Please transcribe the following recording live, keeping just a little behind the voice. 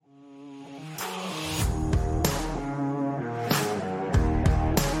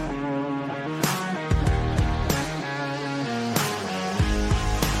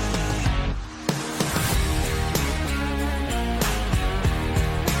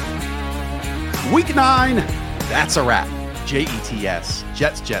Week 9, that's a wrap. Jets,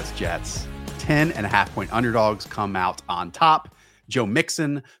 Jets. 10.5-point underdogs come out on top. Joe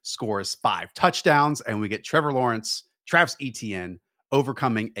Mixon scores 5 touchdowns, and we get Trevor Lawrence, Travis Etienne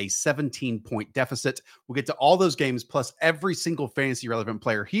overcoming a 17-point deficit. We'll get to all those games plus every single fantasy relevant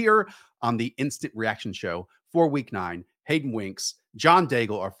player here on the Instant Reaction Show for Week 9. Hayden Winks, John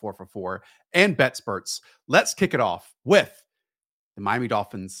Daigle are 4 for 4, and BetSperts. Let's kick it off with the Miami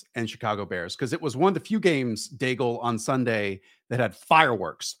Dolphins and Chicago Bears, because it was one of the few games, Daigle, on Sunday that had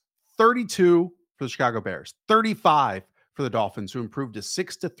fireworks. 32 for the Chicago Bears, 35 for the Dolphins, who improved to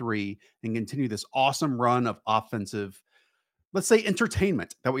 6-3 and continue this awesome run of offensive, let's say,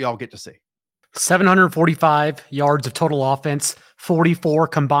 entertainment that we all get to see. 745 yards of total offense, 44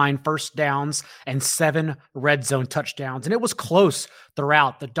 combined first downs, and 7 red zone touchdowns. And it was close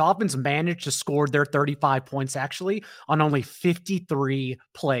throughout. The Dolphins managed to score their 35 points actually on only 53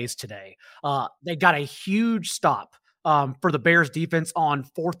 plays today. They got a huge stop for the Bears defense on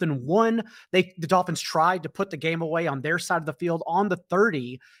 4th and 1. The Dolphins tried to put the game away on their side of the field on the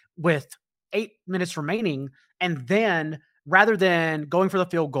 30 with 8 minutes remaining. And then rather than going for the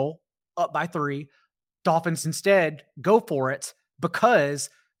field goal, up by 3, Dolphins instead go for it because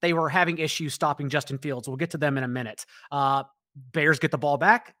they were having issues stopping Justin Fields. We'll get to them in a minute. Bears get the ball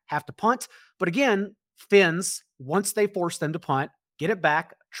back, have to punt. But again, Fins, once they force them to punt, get it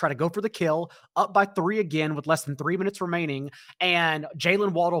back, try to go for the kill, up by 3 again with less than 3 minutes remaining. And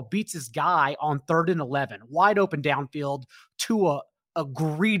Jalen Waddle beats his guy on 3rd and 11, wide open downfield. Tua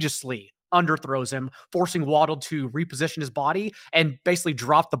egregiously underthrows him, forcing Waddle to reposition his body and basically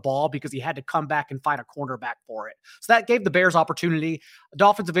drop the ball because he had to come back and fight a cornerback for it. So that gave the Bears opportunity. The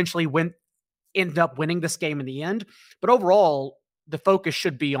Dolphins eventually ended up winning this game in the end. But overall, the focus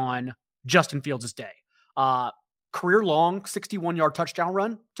should be on Justin Fields' day. Career-long 61-yard touchdown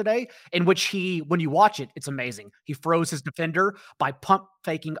run today, in which when you watch it, it's amazing. He froze his defender by pump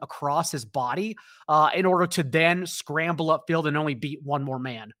faking across his body in order to then scramble upfield and only beat one more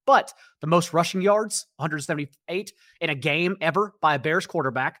man. But the most rushing yards, 178 in a game ever by a Bears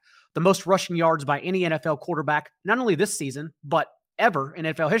quarterback, the most rushing yards by any NFL quarterback, not only this season, but ever in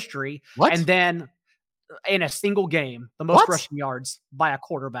NFL history. What? And then in a single game, the most rushing yards by a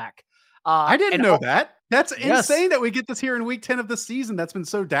quarterback. I didn't know that. That's insane that we get this here in week 10 of the season. That's been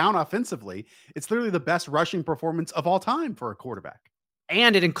so down offensively. It's literally the best rushing performance of all time for a quarterback.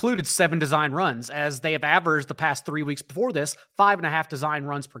 And it included 7 design runs, as they have averaged the past 3 weeks before this, 5.5 design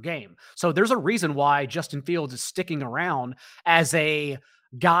runs per game. So there's a reason why Justin Fields is sticking around as a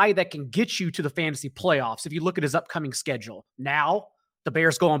guy that can get you to the fantasy playoffs. If you look at his upcoming schedule, now the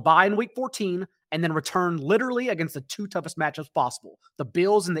Bears go on bye in week 14 and then return literally against the 2 toughest matchups possible, the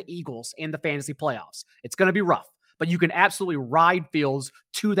Bills and the Eagles in the fantasy playoffs. It's going to be rough, but you can absolutely ride Fields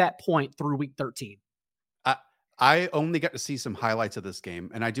to that point through week 13. I only got to see some highlights of this game,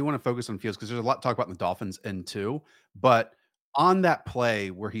 and I do want to focus on Fields because there's a lot to talk about in the Dolphins end too. But on that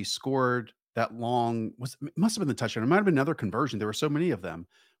play where he scored that long, it must have been the touchdown. It might have been another conversion. There were so many of them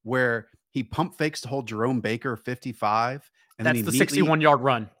where he pump fakes to hold Jerome Baker 55. And that's the 61-yard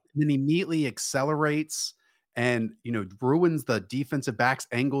run. And then he immediately accelerates and, ruins the defensive backs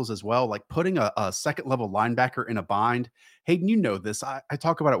angles as well, like putting a second level linebacker in a bind. Hayden, this. I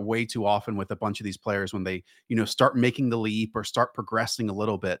talk about it way too often with a bunch of these players when they, start making the leap or start progressing a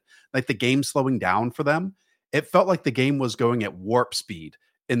little bit, like the game slowing down for them. It felt like the game was going at warp speed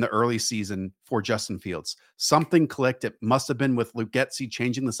in the early season for Justin Fields. Something clicked. It must have been with Luke Getsy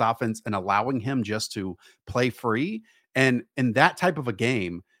changing this offense and allowing him just to play free. And in that type of a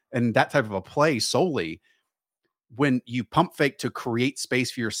game and that type of a play solely, when you pump fake to create space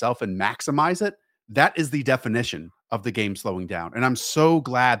for yourself and maximize it, that is the definition of the game slowing down. And I'm so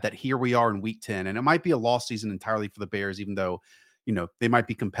glad that here we are in week 10, and it might be a lost season entirely for the Bears, even though, they might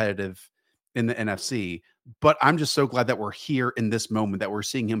be competitive in the NFC, but I'm just so glad that we're here in this moment, that we're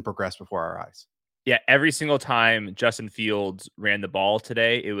seeing him progress before our eyes. Yeah. Every single time Justin Fields ran the ball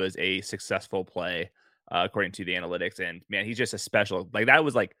today, it was a successful play, according to the analytics. And man, he's just a special, like that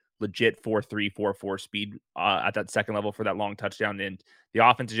was like legit 4.3, 4.4 speed at that second level for that long touchdown. And the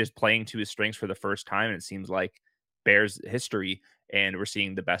offense is just playing to his strengths for the first time. And it seems like Bears history, and we're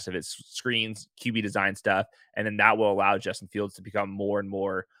seeing the best of its screens, QB design stuff. And then that will allow Justin Fields to become more and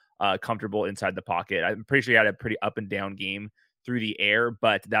more comfortable inside the pocket. I'm pretty sure he had a pretty up and down game through the air,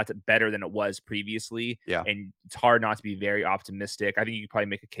 but that's better than it was previously. Yeah. And it's hard not to be very optimistic. I think you could probably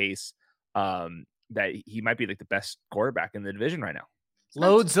make a case that he might be like the best quarterback in the division right now.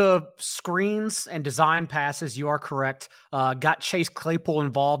 Loads of screens and design passes. You are correct. Got Chase Claypool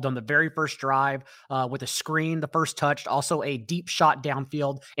involved on the very first drive with a screen, the first touch, also a deep shot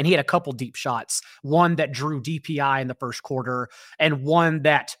downfield. And he had a couple deep shots, one that drew DPI in the first quarter and one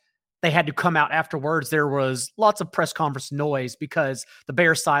that they had to come out afterwards. There was lots of press conference noise because the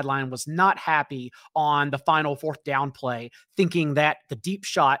Bears sideline was not happy on the final fourth down play, thinking that the deep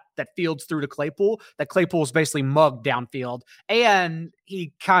shot that Fields threw to Claypool, that Claypool was basically mugged downfield. And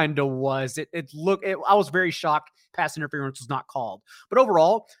he kind of was. I was very shocked pass interference was not called. But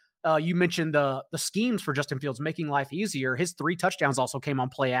overall, you mentioned the schemes for Justin Fields making life easier. His 3 touchdowns also came on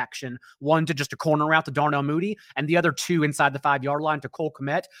play action. One to just a corner route to Darnell Mooney, and the other 2 inside the 5-yard line to Cole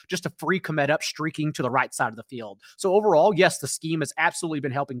Kmet, just to free Kmet up streaking to the right side of the field. So overall, yes, the scheme has absolutely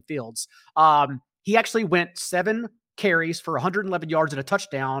been helping Fields. He actually went 7 carries for 111 yards and a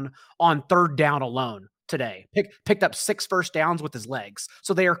touchdown on 3rd down alone today. Picked up 6 first downs with his legs.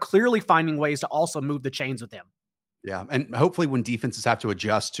 So they are clearly finding ways to also move the chains with him. Yeah. And hopefully when defenses have to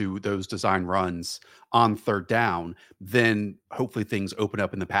adjust to those design runs on 3rd down, then hopefully things open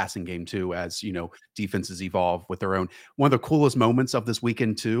up in the passing game too, as defenses evolve with their own. One of the coolest moments of this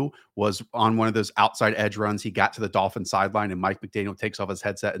weekend too was on one of those outside edge runs. He got to the Dolphin sideline and Mike McDaniel takes off his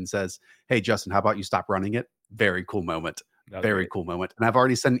headset and says, "Hey, Justin, how about you stop running it?" Very cool moment. Very cool moment. And I've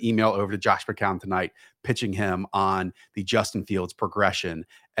already sent an email over to Josh McCown tonight, pitching him on the Justin Fields progression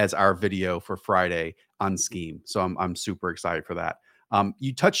as our video for Friday on Scheme. So I'm super excited for that.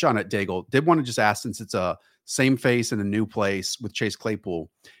 You touched on it, Daigle. Did want to just ask, since it's a same face in a new place with Chase Claypool,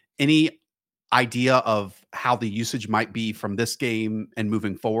 any idea of how the usage might be from this game and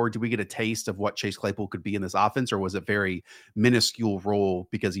moving forward? Do we get a taste of what Chase Claypool could be in this offense, or was it very minuscule role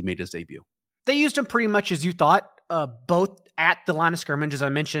because he made his debut? They used him pretty much as you thought, both at the line of scrimmage, as I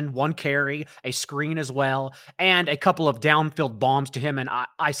mentioned, 1 carry, a screen as well, and a couple of downfield bombs to him in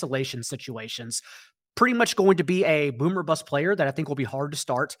isolation situations. Pretty much going to be a boomer bust player that I think will be hard to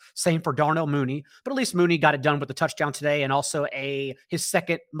start. Same for Darnell Mooney, but at least Mooney got it done with the touchdown today and also his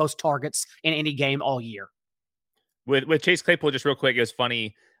 2nd most targets in any game all year. With Chase Claypool, just real quick, it was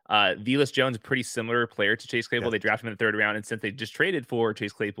funny. Velus Jones, a pretty similar player to Chase Claypool. Yes. They drafted him in the 3rd round, and since they just traded for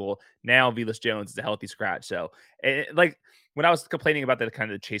Chase Claypool, now Velus Jones is a healthy scratch. So, when I was complaining about the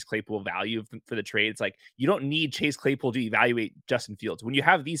kind of the Chase Claypool value for the trade, it's like you don't need Chase Claypool to evaluate Justin Fields. When you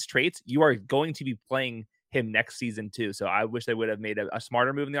have these traits, you are going to be playing him next season too. So I wish they would have made a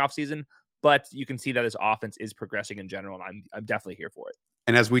smarter move in the offseason, but you can see that this offense is progressing in general, and I'm definitely here for it.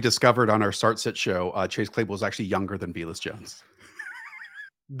 And as we discovered on our Start Sit show, Chase Claypool is actually younger than Velus Jones.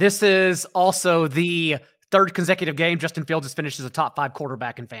 This is also the 3rd consecutive game Justin Fields has finished as a top 5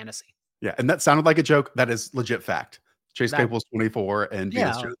 quarterback in fantasy. Yeah, and that sounded like a joke. That is legit fact. Chase Claypool's 24 and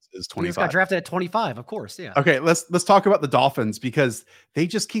Velus Jones is 25. He just got drafted at 25, of course. Yeah. Okay, let's talk about the Dolphins because they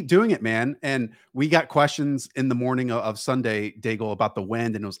just keep doing it, man. And we got questions in the morning of Sunday, Daigle, about the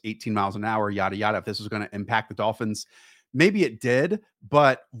wind, and it was 18 miles an hour, yada yada. If this was going to impact the Dolphins, maybe it did,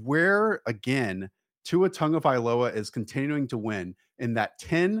 but where again, Tua Tagovailoa is continuing to win in that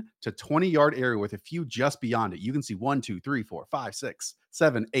 10 to 20 yard area with a few just beyond it. You can see 1, 2, 3, 4, 5, 6,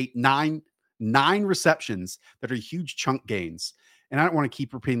 7, 8, 9 receptions that are huge chunk gains. And I don't want to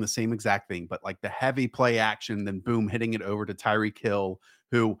keep repeating the same exact thing, but like the heavy play action, then boom, hitting it over to Tyreek Hill,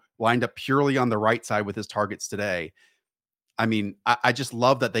 who lined up purely on the right side with his targets today. I mean, I just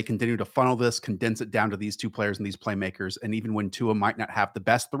love that they continue to funnel this, condense it down to these 2 players and these playmakers. And even when Tua might not have the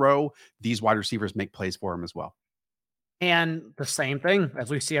best throw, these wide receivers make plays for him as well. And the same thing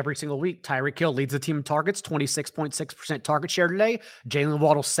as we see every single week. Tyreek Hill leads the team in targets, 26.6% target share today. Jalen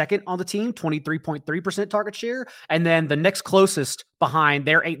Waddle 2nd on the team, 23.3% target share. And then the next closest behind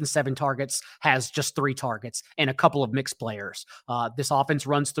their 8 and 7 targets has just 3 targets and a couple of mixed players. This offense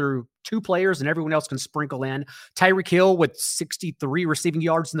runs through 2 players and everyone else can sprinkle in. Tyreek Hill with 63 receiving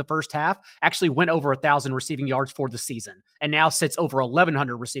yards in the first half actually went over 1,000 receiving yards for the season and now sits over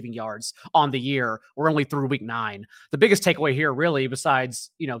 1,100 receiving yards on the year. We're only through week 9. The biggest takeaway here really, besides,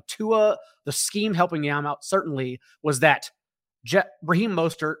 Tua, the scheme helping him out certainly, was that Raheem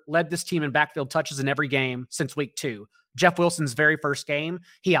Mostert led this team in backfield touches in every game since week 2. Jeff Wilson's very first game,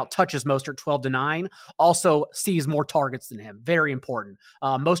 he out-touches Mostert 12-9, also sees more targets than him. Very important.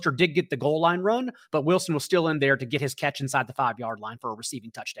 Mostert did get the goal line run, but Wilson was still in there to get his catch inside the 5-yard line for a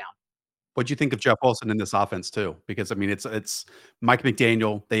receiving touchdown. What'd you think of Jeff Wilson in this offense too? Because I mean, it's Mike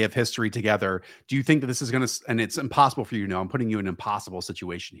McDaniel. They have history together. Do you think that this is going to, and it's impossible for you to know, I'm putting you in an impossible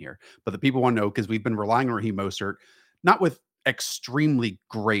situation here, but the people want to know, because we've been relying on Raheem Mostert, not with extremely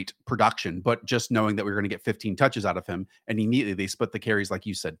great production, but just knowing that we were going to get 15 touches out of him. And immediately they split the carries, like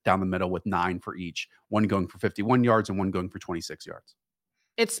you said, down the middle with 9 for each, one going for 51 yards and one going for 26 yards.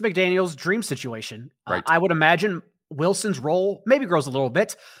 It's McDaniel's dream situation. Right. I would imagine Wilson's role maybe grows a little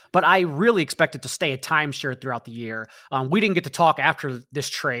bit, but I really expect it to stay a timeshare throughout the year. We didn't get to talk after this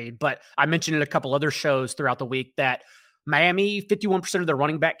trade, but I mentioned in a couple other shows throughout the week that Miami, 51% of their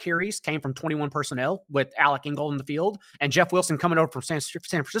running back carries came from 21 personnel with Alec Ingold in the field. And Jeff Wilson coming over from San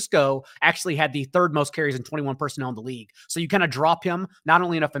Francisco actually had the third most carries in 21 personnel in the league. So you kind of drop him not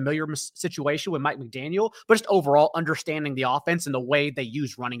only in a familiar situation with Mike McDaniel, but just overall understanding the offense and the way they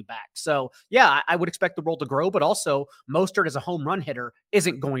use running back. So yeah, I would expect the role to grow, but also Mostert as a home run hitter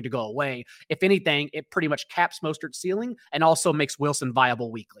isn't going to go away. If anything, it pretty much caps Mostert's ceiling and also makes Wilson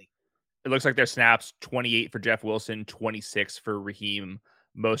viable weekly. It looks like their snaps 28 for Jeff Wilson, 26 for Raheem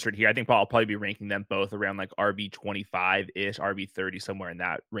Mostert here. I think I'll probably be ranking them both around like RB 25-ish, RB 30, somewhere in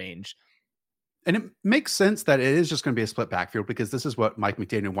that range. And it makes sense that it is just going to be a split backfield because this is what Mike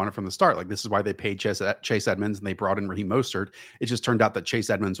McDaniel wanted from the start. Like, this is why they paid Chase Edmonds and they brought in Raheem Mostert. It just turned out that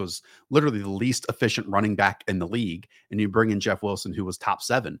Chase Edmonds was literally the least efficient running back in the league. And you bring in Jeff Wilson, who was top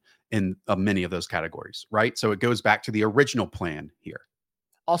 7 in many of those categories, right? So it goes back to the original plan here.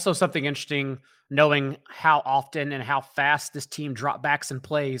 Also, something interesting, knowing how often and how fast this team drop backs and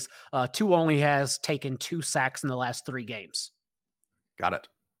plays. Tua only has taken 2 sacks in the last 3 games. Got it.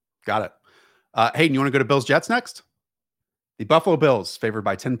 Hayden, you want to go to Bills Jets next? The Buffalo Bills, favored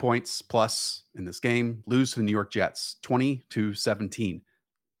by 10 points plus in this game, lose to the New York Jets, 20-17.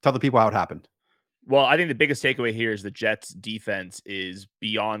 Tell the people how it happened. Well, I think the biggest takeaway here is the Jets defense is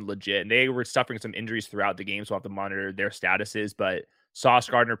beyond legit. And they were suffering some injuries throughout the game, so we'll have to monitor their statuses. But Sauce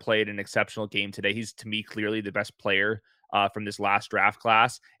Gardner played an exceptional game today. He's, to me, clearly the best player from this last draft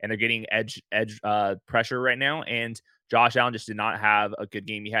class. And they're getting edge pressure right now. And Josh Allen just did not have a good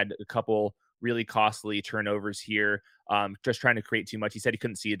game. He had a couple really costly turnovers here, just trying to create too much. He said he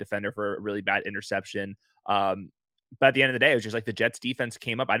couldn't see a defender for a really bad interception. But at the end of the day, it was just like the Jets defense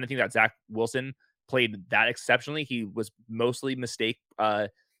came up. I didn't think that Zach Wilson played that exceptionally. He was mostly mistake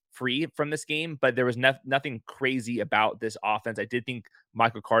free from this game, but there was nothing crazy about this offense. I did think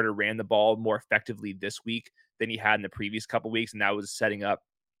Michael Carter ran the ball more effectively this week than he had in the previous couple weeks, and that was setting up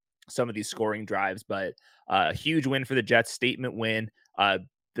some of these scoring drives. But a huge win for the Jets, statement win.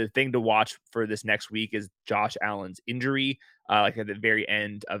 The thing to watch for this next week is Josh Allen's injury. Like at the very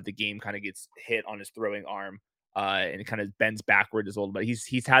end of the game, kind of gets hit on his throwing arm. And it kind of bends backwards as well. But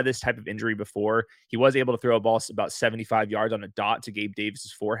he's had this type of injury before. He was able to throw a ball about 75 yards on a dot to Gabe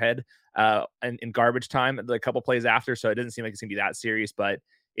Davis's forehead in garbage time a couple plays after. So it doesn't seem like it's going to be that serious, but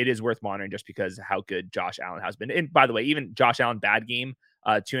it is worth monitoring just because of how good Josh Allen has been. And by the way, even Josh Allen, bad game,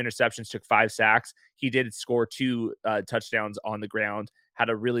 2 interceptions, took 5 sacks. He did score 2 touchdowns on the ground, had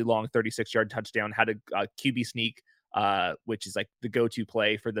a really long 36-yard touchdown, had a QB sneak, which is like the go-to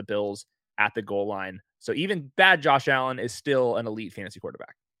play for the Bills at the goal line. So even bad Josh Allen is still an elite fantasy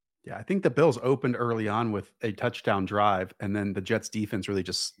quarterback. Yeah, I think the Bills opened early on with a touchdown drive, and then the Jets defense really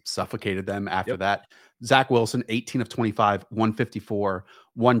just suffocated them after that. Zach Wilson, 18 of 25, 154,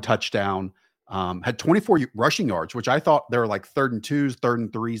 1 touchdown, had 24 rushing yards, which I thought they were like 3rd and 2s, 3rd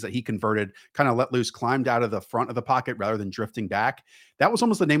and 3s that he converted, kind of let loose, climbed out of the front of the pocket rather than drifting back. That was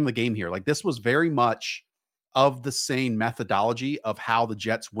almost the name of the game here. Like, this was very much of the same methodology of how the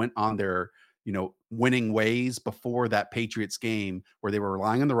Jets went on their winning ways before that Patriots game, where they were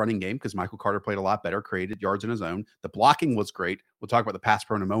relying on the running game because Michael Carter played a lot better, created yards on his own. The blocking was great. We'll talk about the pass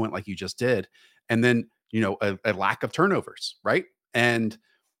pro in a moment, like you just did. And then, a lack of turnovers, right? And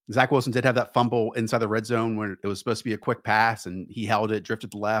Zach Wilson did have that fumble inside the red zone when it was supposed to be a quick pass, and he held it,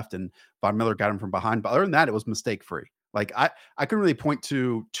 drifted to the left, and Von Miller got him from behind. But other than that, it was mistake free. Like, I couldn't really point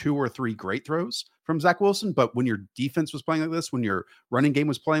to 2 or 3 great throws from Zach Wilson, but when your defense was playing like this, when your running game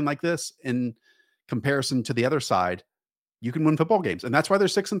was playing like this, in comparison to the other side, you can win football games. And that's why they're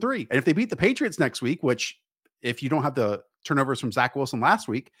 6-3. And if they beat the Patriots next week, which if you don't have the turnovers from Zach Wilson last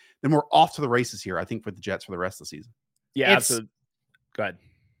week, then we're off to the races here, I think, for the Jets for the rest of the season. Yeah, absolutely. Go ahead.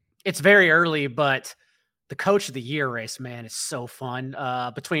 It's very early, but the coach of the year race, man, is so fun.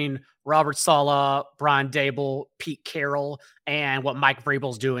 Between Robert Saleh, Brian Dable, Pete Carroll, and what Mike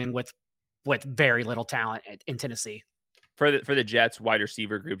Vrabel's doing with very little talent in Tennessee. For the Jets wide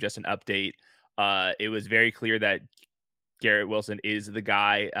receiver group, just an update. It was very clear that Garrett Wilson is the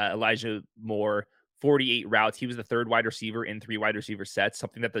guy. Elijah Moore, 48 routes. He was the 3rd wide receiver in 3 wide receiver sets,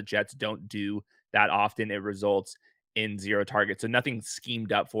 something that the Jets don't do that often. It results in 0 targets. So nothing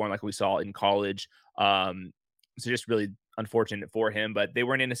schemed up for him like we saw in college. So just really unfortunate for him, but they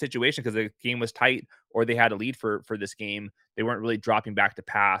weren't in a situation because the game was tight or they had a lead for this game. They weren't really dropping back to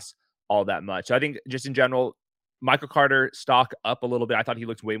pass all that much. So I think just in general, Michael Carter stock up a little bit. I thought he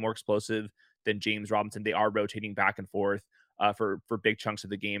looked way more explosive than James Robinson. They are rotating back and forth. for big chunks of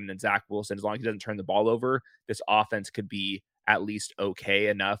the game. And then Zach Wilson, as long as he doesn't turn the ball over, this offense could be at least okay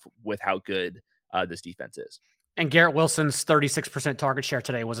enough with how good this defense is. And Garrett Wilson's 36% target share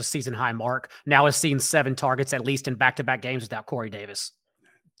today was a season high mark. Now has seen 7 targets at least in back-to-back games without Corey Davis.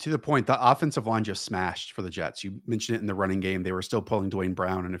 To the point, the offensive line just smashed for the Jets. You mentioned it in the running game. They were still pulling Dwayne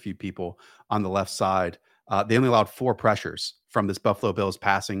Brown and a few people on the left side. They only allowed 4 pressures from this Buffalo Bills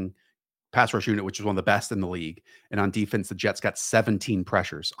pass rush unit, which is one of the best in the league. And on defense, the Jets got 17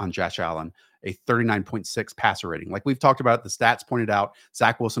 pressures on Josh Allen, a 39.6 passer rating. Like we've talked about, the stats pointed out,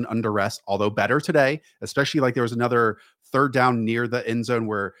 Zach Wilson under rest, although better today, especially like there was another third down near the end zone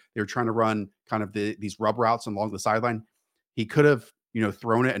where they were trying to run kind of these rub routes along the sideline. He could have,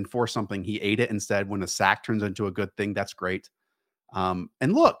 thrown it and forced something. He ate it instead. When a sack turns into a good thing, that's great. And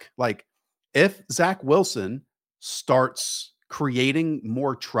look, like if Zach Wilson starts creating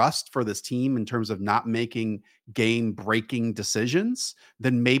more trust for this team in terms of not making game-breaking decisions,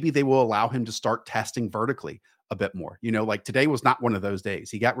 then maybe they will allow him to start testing vertically a bit more. Like today was not one of those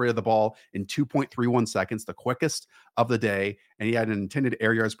days. He got rid of the ball in 2.31 seconds, the quickest of the day, and he had an intended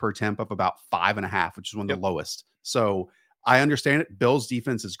air yards per attempt of about 5.5, which is one of the lowest. So I understand it. Bills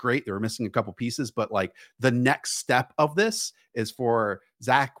defense is great. They were missing a couple pieces, but like the next step of this is for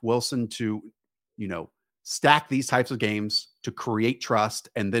Zach Wilson to, stack these types of games to create trust.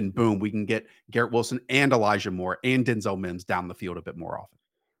 And then boom, we can get Garrett Wilson and Elijah Moore and Denzel Mims down the field a bit more often.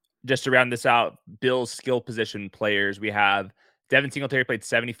 Just to round this out, Bills skill position players, we have Devin Singletary played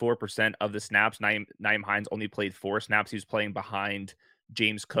 74% of the snaps. Nyheim Hines only played 4 snaps. He was playing behind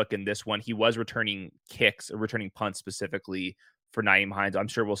James Cook in this one. He was returning returning punts specifically for Nyheim Hines. I'm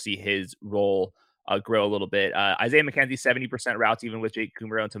sure we'll see his role grow a little bit. Isaiah McKenzie, 70% routes, even with Jake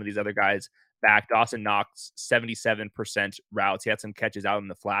Kumerow and some of these other guys back. Dawson Knox, 77% routes. He had some catches out in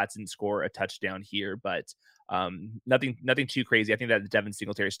the flats and score a touchdown here, but nothing too crazy. I think that the Devin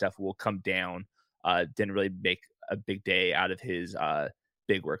Singletary stuff will come down. Didn't really make a big day out of his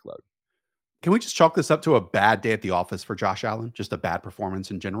big workload. Can we just chalk this up to a bad day at the office for Josh Allen? Just a bad performance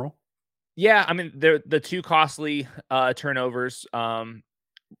in general? Yeah, I mean, they're the 2 costly turnovers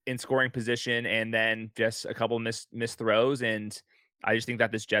in scoring position, and then just a couple missed throws. And I just think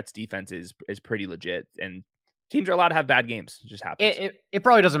that this Jets defense is pretty legit, and teams are allowed to have bad games. It just happens. It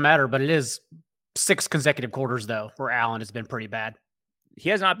probably doesn't matter, but it is 6 consecutive quarters though where Allen has been pretty bad. He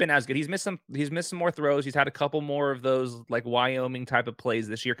has not been as good. He's missed some more throws. He's had a couple more of those like Wyoming type of plays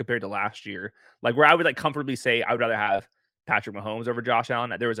this year compared to last year. Like where I would like comfortably say I would rather have Patrick Mahomes over Josh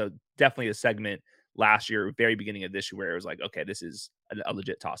Allen. There was definitely a segment last year, very beginning of this year, where it was like, okay, this is a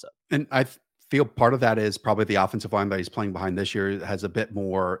legit toss up. And I feel part of that is probably the offensive line that he's playing behind this year it's a bit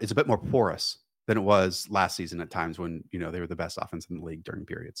more porous than it was last season at times when, they were the best offense in the league during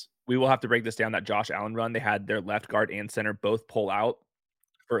periods. We will have to break this down. That Josh Allen run, they had their left guard and center both pull out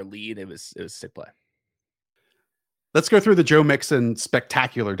for a lead. It was sick play. Let's go through the Joe Mixon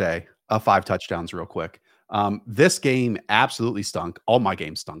spectacular day of 5 touchdowns real quick. This game absolutely stunk. All my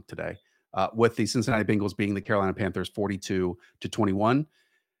games stunk today, with the Cincinnati Bengals being the Carolina Panthers 42-21.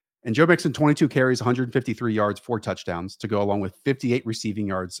 And Joe Mixon, 22 carries, 153 yards, 4 touchdowns to go along with 58 receiving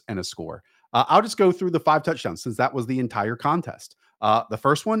yards and a score. I'll just go through the 5 touchdowns since that was the entire contest. The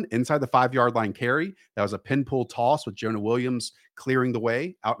first one, inside the 5-yard line carry. That was a pin pull toss with Jonah Williams clearing the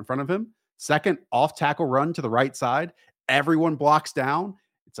way out in front of him. Second, off tackle run to the right side. Everyone blocks down.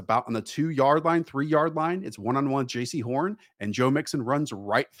 It's about on the 2-yard line, 3-yard line. It's one-on-one Jaycee Horn, and Joe Mixon runs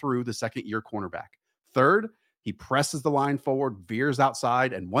right through the second-year cornerback. Third, he presses the line forward, veers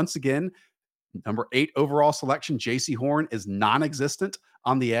outside, and once again, number 8 overall selection, Jaycee Horn, is non-existent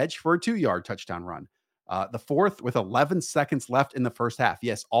on the edge for a 2-yard touchdown run. The fourth, with 11 seconds left in the first half.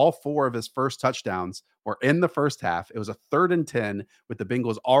 Yes, all 4 of his first touchdowns were in the first half. It was a 3rd and 10 with the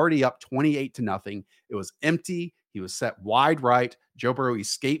Bengals already up 28-0. It was empty. He was set wide right. Joe Burrow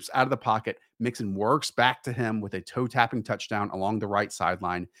escapes out of the pocket. Mixon works back to him with a toe-tapping touchdown along the right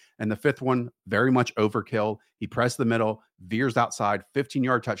sideline. And the 5th one, very much overkill. He pressed the middle, veers outside,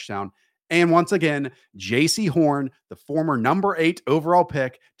 15-yard touchdown. And once again, Jaycee Horn, the former number 8 overall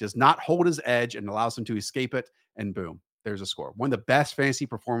pick, does not hold his edge and allows him to escape it. And boom, there's a score. One of the best fantasy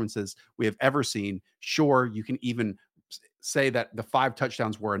performances we have ever seen. Sure, you can even say that the 5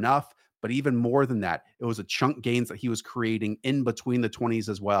 touchdowns were enough, but even more than that, it was a chunk gains that he was creating in between the 20s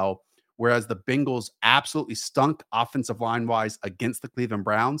as well. Whereas the Bengals absolutely stunk offensive line-wise against the Cleveland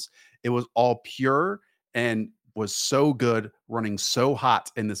Browns. It was all pure and was so good, running so hot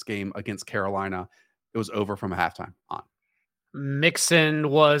in this game against Carolina. It was over from a halftime on. Mixon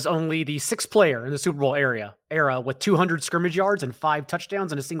was only the sixth player in the Super Bowl era with 200 scrimmage yards and 5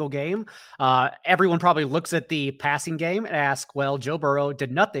 touchdowns in a single game. Everyone probably looks at the passing game and asks, well, Joe Burrow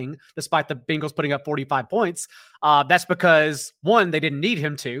did nothing despite the Bengals putting up 45 points. That's because, one, they didn't need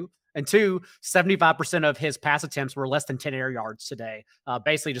him to. And two, 75% of his pass attempts were less than 10 air yards today,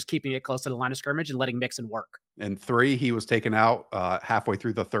 basically just keeping it close to the line of scrimmage and letting Mixon work. And three, he was taken out halfway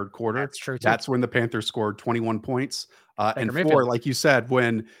through the third quarter. That's true, too. That's when the Panthers scored 21 points. And Mayfield. four, like you said,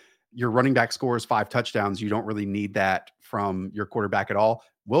 when your running back scores 5 touchdowns, you don't really need that from your quarterback at all.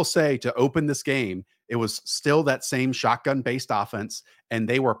 We'll say to open this game, it was still that same shotgun-based offense, and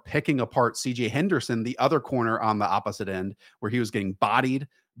they were picking apart CJ Henderson, the other corner on the opposite end, where he was getting bodied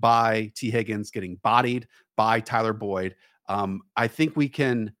by T. Higgins, getting bodied by Tyler Boyd. I think we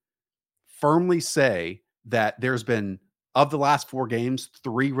can firmly say that there's been, of the last 4 games,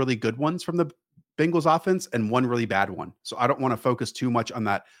 3 really good ones from the Bengals offense and 1 really bad one. So I don't want to focus too much on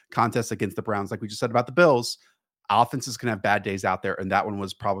that contest against the Browns. Like we just said about the Bills, offenses can have bad days out there, and that one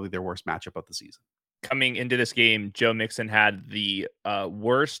was probably their worst matchup of the season. Coming into this game, Joe Mixon had the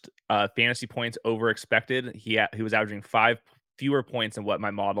worst fantasy points over expected. He was averaging 5 fewer points than what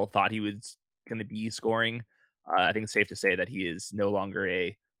my model thought he was going to be scoring. I think it's safe to say that he is no longer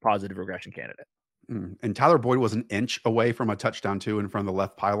a positive regression candidate. And Tyler Boyd was an inch away from a touchdown too in front of the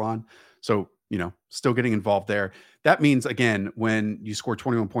left pylon. So, still getting involved there. That means, again, when you score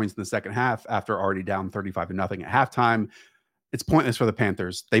 21 points in the second half after already down 35-0 at halftime, it's pointless for the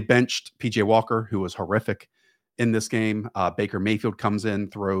Panthers. They benched PJ Walker, who was horrific in this game. Baker Mayfield comes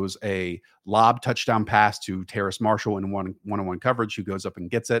in, throws a lob touchdown pass to Terrace Marshall in one-on-one coverage, who goes up and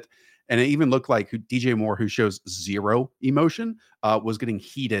gets it. And it even looked like DJ Moore, who shows zero emotion, was getting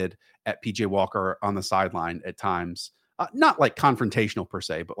heated at PJ Walker on the sideline at times. Not like confrontational per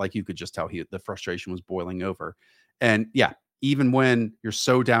se, but like you could just tell the frustration was boiling over. And yeah, even when you're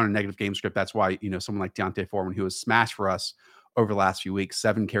so down in negative game script, that's why, someone like D'Onta Foreman, who has smashed for us over the last few weeks,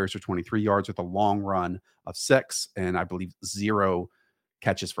 7 carries for 23 yards with a long run of 6, and I believe 0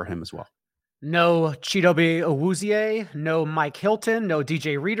 catches for him as well. No Chidobe Awuzie, no Mike Hilton, no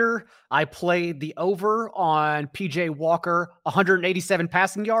DJ Reader. I played the over on PJ Walker, 187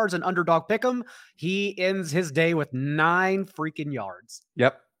 passing yards and underdog pick'em. He ends his day with 9 freaking yards.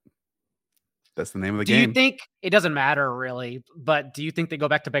 Yep. That's the name of the game. Do you think, it doesn't matter really, but do you think they go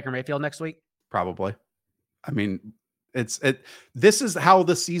back to Baker Mayfield next week? Probably. I mean, this is how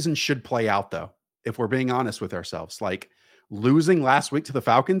the season should play out, though, if we're being honest with ourselves. Like, losing last week to the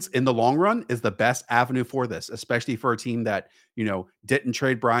Falcons in the long run is the best avenue for this, especially for a team that, didn't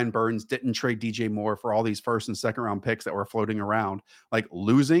trade Brian Burns, didn't trade DJ Moore for all these first and second round picks that were floating around. Like,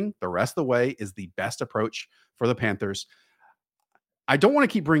 losing the rest of the way is the best approach for the Panthers. I don't want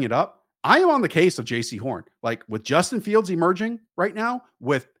to keep bringing it up. I am on the case of JC Horn. Like, with Justin Fields emerging right now,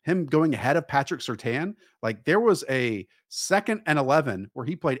 with him going ahead of Patrick Surtain, like, there was a 2nd and 11 where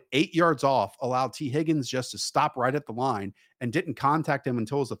he played 8 yards off, allowed T. Higgins just to stop right at the line and didn't contact him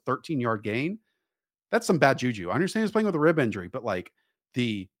until it was a 13-yard gain. That's some bad juju. I understand he's playing with a rib injury, but like,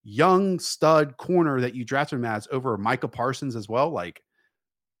 the young stud corner that you drafted him as over Micah Parsons as well, like,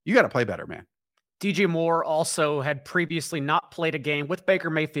 you got to play better, man. DJ Moore also had previously not played a game with Baker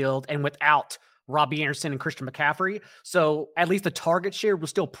Mayfield and without Robbie Anderson and Christian McCaffrey. So at least the target share will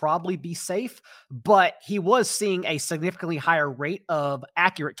still probably be safe, but he was seeing a significantly higher rate of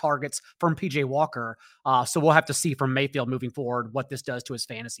accurate targets from PJ Walker. So we'll have to see from Mayfield moving forward what this does to his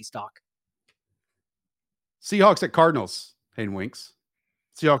fantasy stock. Seahawks at Cardinals, Hayden Winks.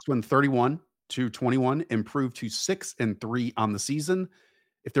 Seahawks win 31-21, improved to 6-3 on the season.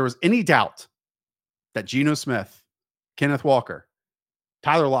 If there was any doubt that Geno Smith, Kenneth Walker,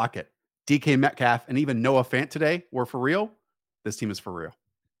 Tyler Lockett, DK Metcalf, and even Noah Fant today were for real, this team is for real.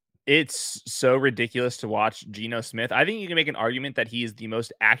 It's so ridiculous to watch Geno Smith. I think you can make an argument that he is the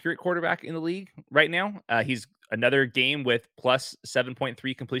most accurate quarterback in the league right now. He's another game with plus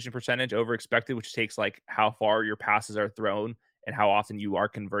 7.3 completion percentage over expected, which takes like how far your passes are thrown and how often you are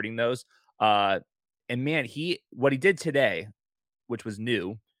converting those. And man, what he did today, which was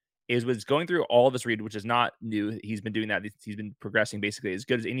new, was going through all of this read, which is not new. He's been doing that. He's been progressing basically as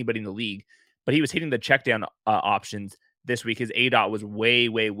good as anybody in the league, but he was hitting the check down options this week. His ADOT was way,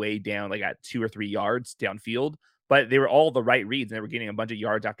 way, way down, like at 2 or 3 yards downfield, but they were all the right reads and they were getting a bunch of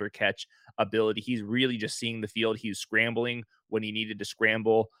yards after a catch ability. He's really just seeing the field. He was scrambling when he needed to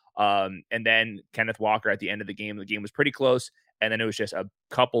scramble. And then Kenneth Walker at the end of the game was pretty close. And then it was just a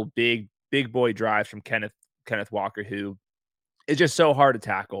couple big boy drives from Kenneth Walker, who is just so hard to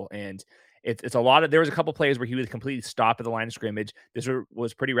tackle. And it's a lot of, there was a couple plays where he was completely stopped at the line of scrimmage. This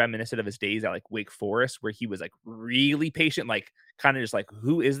was pretty reminiscent of his days at like Wake Forest, where he was like really patient, like kind of just like,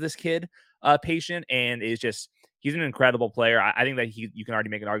 who is this kid? Patient, and is just, he's an incredible player. I think that you can already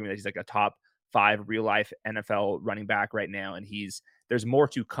make an argument that he's like a top 5 real life NFL running back right now, and there's more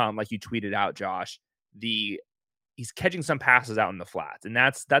to come. Like you tweeted out, Josh, he's catching some passes out in the flats, and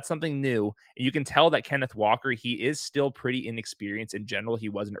that's something new. And you can tell that Kenneth Walker, he is still pretty inexperienced in general. He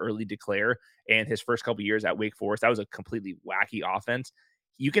was an early declare, and his first couple years at Wake Forest, that was a completely wacky offense.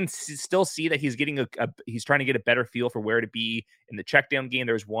 You can still see that he's getting he's trying to get a better feel for where to be in the check down game.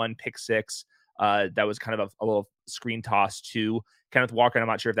 There was one pick six that was kind of a little screen toss to Kenneth Walker, and I'm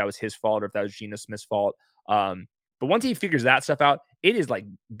not sure if that was his fault or if that was Geno Smith's fault. But once he figures that stuff out, it is like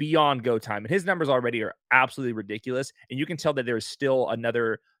beyond go time. And his numbers already are absolutely ridiculous. And you can tell that there's still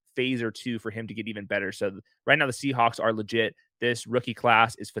another phase or two for him to get even better. So right now the Seahawks are legit. This rookie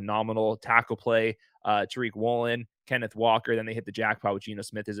class is phenomenal. Tackle play, Tariq Woolen, Kenneth Walker. Then they hit the jackpot with Geno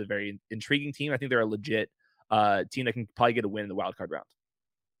Smith. Is a very intriguing team. I think they're a legit team that can probably get a win in the wild card round.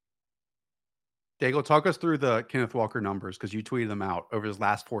 Daigle, talk us through the Kenneth Walker numbers, because you tweeted them out over his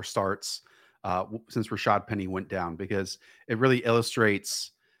last 4 starts since Rashad Penny went down, because it really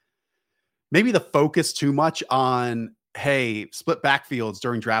illustrates maybe the focus too much on, hey, split backfields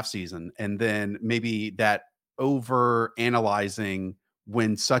during draft season, and then maybe that over analyzing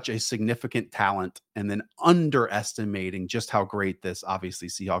when such a significant talent, and then underestimating just how great this obviously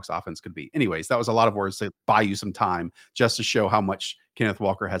Seahawks offense could be. Anyways, that was a lot of words to buy you some time just to show how much Kenneth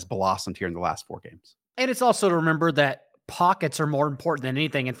Walker has blossomed here in the last 4 games. And it's also to remember that pockets are more important than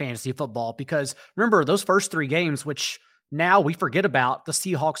anything in fantasy football, because remember those first 3 games, which now we forget about, the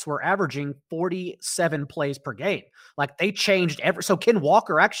Seahawks were averaging 47 plays per game. Like they changed so Ken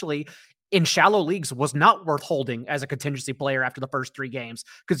Walker actually in shallow leagues was not worth holding as a contingency player after the first 3 games,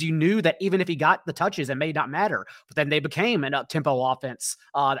 because you knew that even if he got the touches, it may not matter. But then they became an up-tempo offense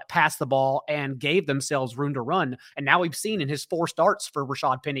that passed the ball and gave themselves room to run. And now we've seen in his 4 starts for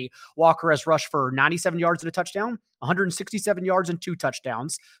Rashad Penny, Walker has rushed for 97 yards and a touchdown, 167 yards and 2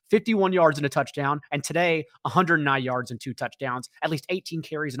 touchdowns, 51 yards and a touchdown, and today 109 yards and 2 touchdowns, at least 18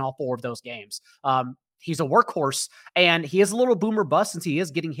 carries in all 4 of those games. He's a workhorse, and he is a little boomer bust since he is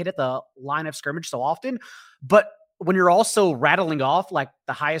getting hit at the line of scrimmage so often. But when you're also rattling off like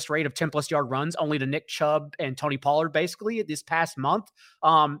the highest rate of 10+ yard runs only to Nick Chubb and Tony Pollard basically this past month,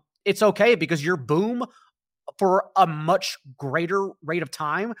 it's okay, because you're boom for a much greater rate of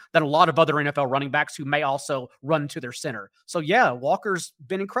time than a lot of other NFL running backs who may also run to their center. So yeah, Walker's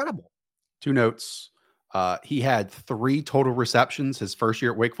been incredible. 2 notes. He had 3 total receptions his first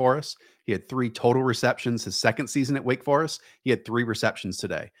year at Wake Forest. He had 3 total receptions his second season at Wake Forest. He had 3 receptions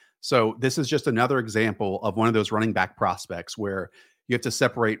today. So this is just another example of one of those running back prospects where you have to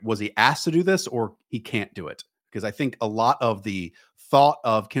separate, was he asked to do this or he can't do it? Because I think a lot of the thought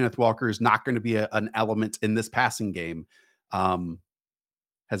of Kenneth Walker is not going to be an element in this passing game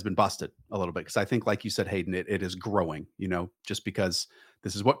has been busted a little bit. Because I think, like you said, Hayden, it is growing, just because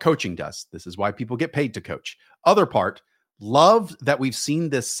this is what coaching does. This is why people get paid to coach. Other part, love that we've seen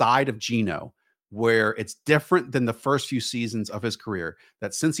this side of Geno where it's different than the first few seasons of his career,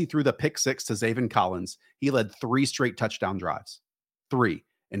 that since he threw the pick 6 to Zaven Collins, he led 3 straight touchdown drives. 3.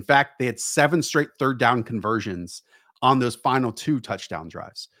 In fact, they had 7 straight 3rd down conversions on those final 2 touchdown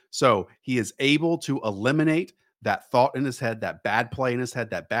drives. So he is able to eliminate that thought in his head, that bad play in his head,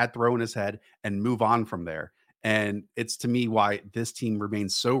 that bad throw in his head, and move on from there. And it's, to me, why this team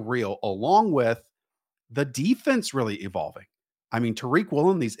remains so real, along with the defense really evolving. I mean, Tariq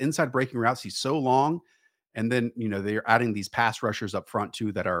Woolen, these inside breaking routes, he's so long. And then, they're adding these pass rushers up front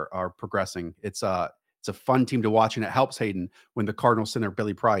too that are progressing. It's a fun team to watch, and it helps, Hayden, when the Cardinals center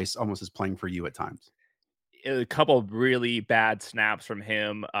Billy Price almost is playing for you at times. A couple of really bad snaps from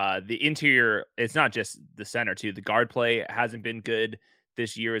him. The interior, it's not just the center too. The guard play hasn't been good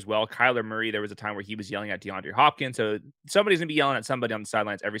this year as well. Kyler Murray, there was a time where he was yelling at DeAndre Hopkins. So somebody's going to be yelling at somebody on the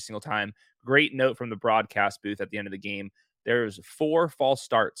sidelines every single time. Great note from the broadcast booth at the end of the game. There's 4 false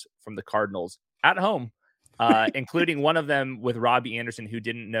starts from the Cardinals at home, including one of them with Robbie Anderson, who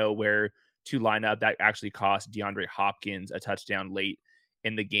didn't know where to line up. That actually cost DeAndre Hopkins a touchdown late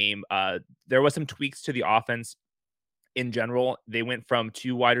in the game. There was some tweaks to the offense in general. They went from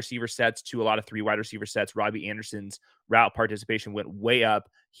 2 wide receiver sets to a lot of 3 wide receiver sets. Robbie Anderson's route participation went way up.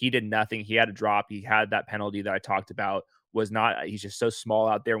 He did nothing. He had a drop. He had that penalty that I talked about. He's just so small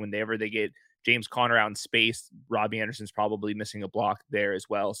out there. Whenever they get James Conner out in space, Robbie Anderson's probably missing a block there as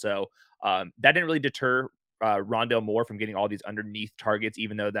well. So that didn't really deter Rondale Moore from getting all these underneath targets,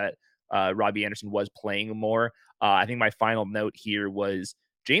 even though that Robbie Anderson was playing more. I think my final note here was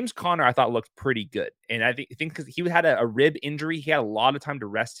James Conner, I thought, looked pretty good. And I think because he had a rib injury, he had a lot of time to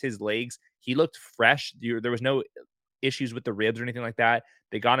rest his legs. He looked fresh. There was no issues with the ribs or anything like that.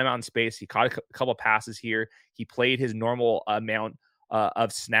 They got him out in space. He caught a couple passes here. He played his normal amount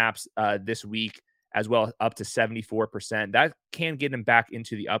of snaps this week as well, up to 74%. That can get him back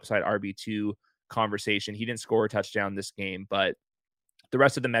into the upside RB2 conversation. He didn't score a touchdown this game, but the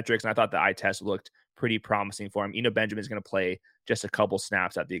rest of the metrics, and I thought the eye test looked pretty promising for him. Benjamin is going to play just a couple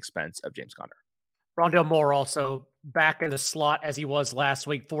snaps at the expense of James Conner. Rondale Moore also back in the slot as he was last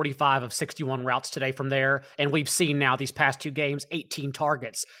week, 45 of 61 routes today from there. And we've seen now these past 2 games, 18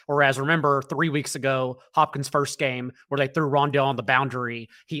 targets. Whereas remember 3 weeks ago, Hopkins' first game where they threw Rondale on the boundary,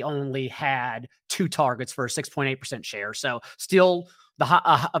 he only had 2 targets for a 6.8% share. So still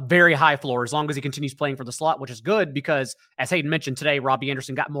a very high floor as long as he continues playing for the slot, which is good because as Hayden mentioned today, Robbie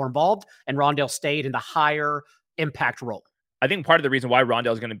Anderson got more involved and Rondale stayed in the higher impact role. I think part of the reason why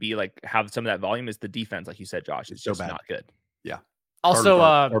Rondale is going to be have some of that volume is the defense, like you said, Josh. It's just so not good. Yeah. Also,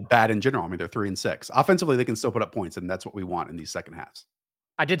 or bad in general. I mean, they're 3-6. Offensively, they can still put up points, and that's what we want in these second halves.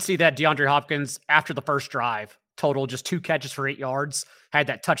 I did see that DeAndre Hopkins, after the first drive, total just 2 catches for 8 yards, had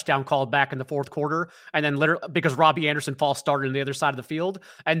that touchdown called back in the fourth quarter. And then literally because Robbie Anderson false started on the other side of the field.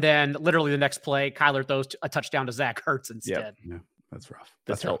 And then literally the next play, Kyler throws a touchdown to Zach Ertz instead. Yeah, that's rough.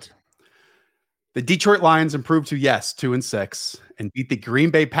 That's rough. The Detroit Lions improved to 2-6 and beat the Green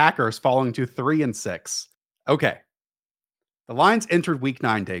Bay Packers, falling to 3-6. Okay. The Lions entered week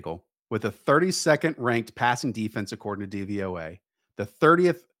 9, Daigle, with a 32nd ranked passing defense, according to DVOA, the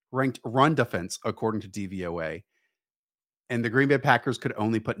 30th ranked run defense, according to DVOA, and the Green Bay Packers could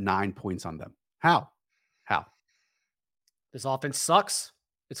only put 9 points on them. How? This offense sucks.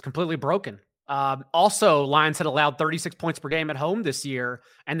 It's completely broken. Also, Lions had allowed 36 points per game at home this year.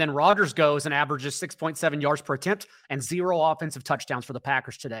 And then Rodgers goes and averages 6.7 yards per attempt and 0 offensive touchdowns for the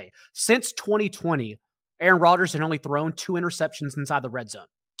Packers today. Since 2020, Aaron Rodgers had only thrown 2 interceptions inside the red zone.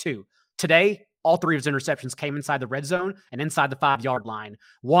 2. Today, all 3 of his interceptions came inside the red zone and inside the 5-yard line.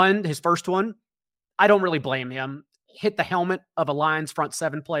 His first one, I don't really blame him. Hit the helmet of a Lions front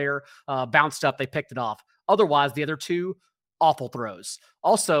 7 player, bounced up, they picked it off. Otherwise, the other 2, awful throws.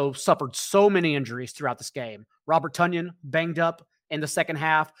 Also suffered so many injuries throughout this game. Robert Tonyan banged up in the second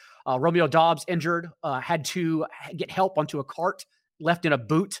half. Romeo Doubs injured, had to get help onto a cart, left in a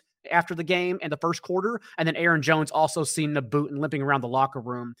boot after the game in the first quarter. And then Aaron Jones also seen in a boot and limping around the locker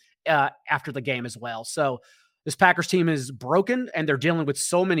room after the game as well. So this Packers team is broken and they're dealing with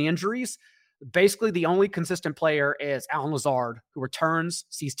so many injuries. Basically, the only consistent player is Allen Lazard, who returns,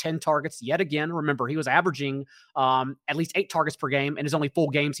 sees 10 targets yet again. Remember, he was averaging at least 8 targets per game in his only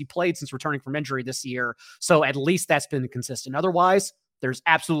full games he played since returning from injury this year. So at least that's been consistent. Otherwise, there's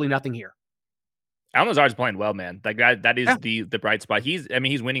absolutely nothing here. Allen Lazard's playing well, man. That is the bright spot. He's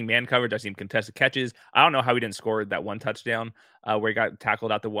winning man coverage. I've seen contested catches. I don't know how he didn't score that one touchdown where he got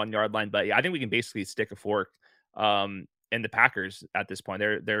tackled at the 1-yard line, but yeah, I think we can basically stick a fork in the Packers at this point.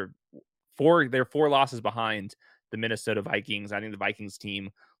 They're 4 losses behind the Minnesota Vikings. I think the Vikings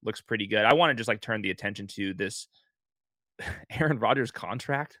team looks pretty good. I want to just turn the attention to this Aaron Rodgers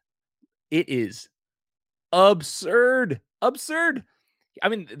contract. It is absurd. I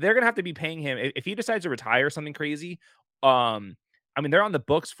mean, they're going to have to be paying him if he decides to retire something crazy. I mean, they're on the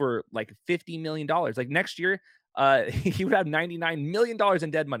books for $50 million. Next year, he would have $99 million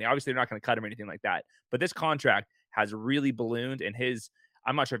in dead money. Obviously, they're not going to cut him or anything like that. But this contract has really ballooned, and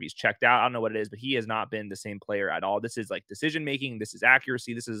I'm not sure if he's checked out. I don't know what it is, but he has not been the same player at all. This is decision making. This is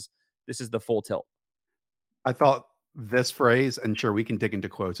accuracy. This is the full tilt. I thought this phrase, and sure, we can dig into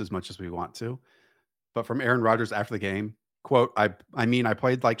quotes as much as we want to, but from Aaron Rodgers after the game, quote, I mean, I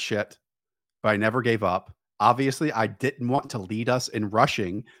played like shit, but I never gave up. Obviously, I didn't want to lead us in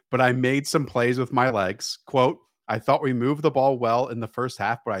rushing, but I made some plays with my legs. Quote, I thought we moved the ball well in the first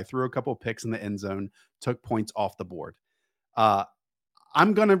half, but I threw a couple picks in the end zone, took points off the board.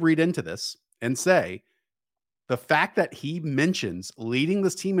 I'm going to read into this and say the fact that he mentions leading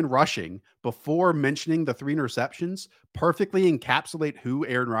this team in rushing before mentioning the 3 interceptions perfectly encapsulate who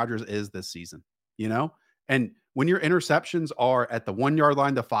Aaron Rodgers is this season, And when your interceptions are at the 1-yard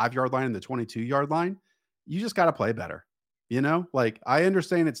line, the 5-yard line, and the 22-yard line, you just got to play better. I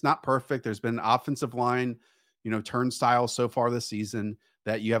understand it's not perfect. There's been an offensive line, turnstile so far this season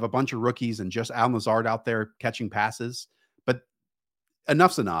that you have a bunch of rookies and just Allen Lazard out there catching passes, but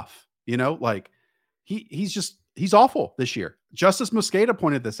enough's enough. He's awful this year. Justice Mosqueda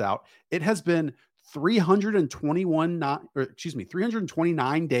pointed this out. It has been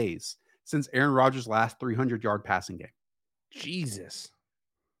 329 days since Aaron Rodgers' last 300-yard passing game. Jesus.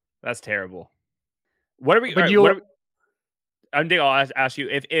 That's terrible. What are we I think I'll ask you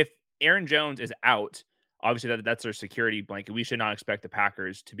if Aaron Jones is out, obviously that's their security blanket. We should not expect the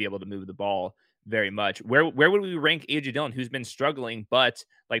Packers to be able to move the ball very much. Where would we rank AJ Dillon, who's been struggling, but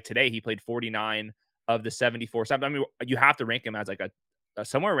like today he played 49 of the 74 snaps. I mean, you have to rank him as like a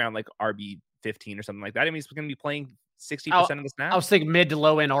somewhere around like RB 15 or something like that. I mean, he's going to be playing 60% of the snaps. I was thinking mid to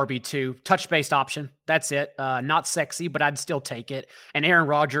low end RB2, touch based option. That's it. Not sexy, but I'd still take it. And Aaron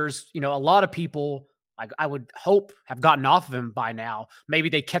Rodgers, a lot of people, I would hope, have gotten off of him by now. Maybe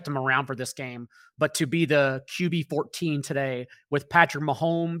they kept him around for this game, but to be the QB 14 today with Patrick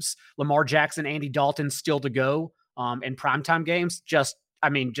Mahomes, Lamar Jackson, Andy Dalton still to go in primetime games, just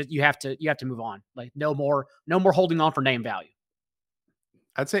you have to move on. Like no more holding on for name value.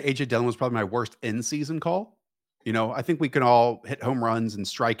 I'd say AJ Dillon was probably my worst in-season call. I think we can all hit home runs and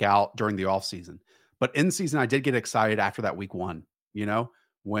strike out during the offseason. But in season, I did get excited after that week 1,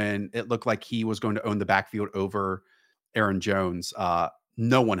 when it looked like he was going to own the backfield over Aaron Jones.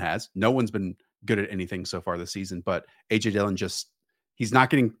 No one's been good at anything so far this season, but AJ Dillon he's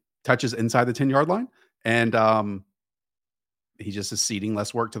not getting touches inside the 10-yard line. And he just is ceding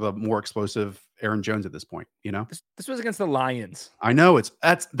less work to the more explosive Aaron Jones at this point, This was against the Lions. I know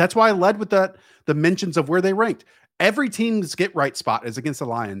that's why I led with the mentions of where they ranked. Every team's get right spot is against the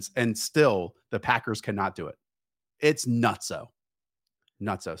Lions, and still the Packers cannot do it. It's nutso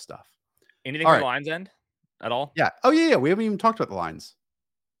stuff. Anything on the Lions end at all? Yeah. Oh yeah. We haven't even talked about the Lions.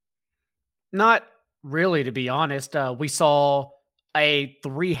 Not really, to be honest. We saw a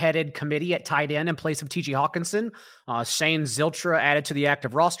 3-headed committee at tight end in place of T.J. Hawkinson. Shane Zylstra added to the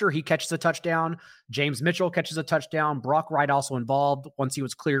active roster. He catches a touchdown. James Mitchell catches a touchdown. Brock Wright also involved once he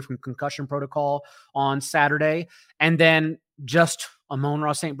was cleared from concussion protocol on Saturday. And then just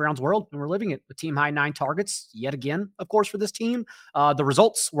Amon-Ra St. Brown's world, and we're living it. A team high 9 targets yet again, of course, for this team. The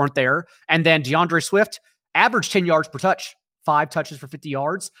results weren't there. And then DeAndre Swift averaged 10 yards per touch. 5 touches for 50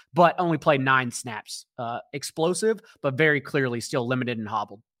 yards, but only played 9 snaps. Explosive, but very clearly still limited and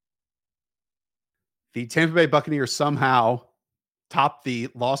hobbled. The Tampa Bay Buccaneers somehow topped the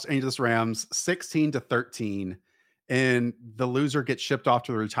Los Angeles Rams 16-13, and the loser gets shipped off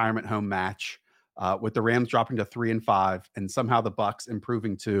to the retirement home match, with the Rams dropping to 3-5, and somehow the Bucs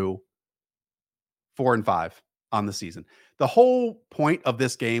improving to 4-5 on the season. The whole point of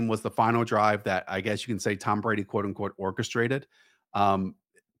this game was the final drive that I guess you can say Tom Brady, quote unquote, orchestrated.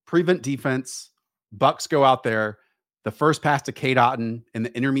 Prevent defense. Bucs go out there. The first pass to Cade Otton in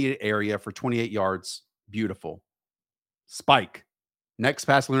the intermediate area for 28 yards. Beautiful. Spike. Next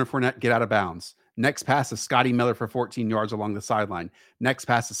pass, Leonard Fournette, get out of bounds. Next pass is Scotty Miller for 14 yards along the sideline. Next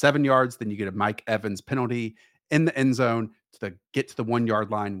pass is 7 yards. Then you get a Mike Evans penalty in the end zone to get to the 1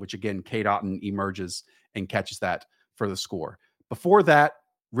 yard line, which again, Cade Otton emerges and catches that for the score. Before that,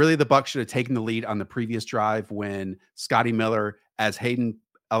 really the Bucs should have taken the lead on the previous drive when Scotty Miller, as Hayden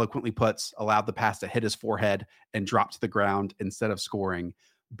eloquently puts, allowed the pass to hit his forehead and drop to the ground instead of scoring.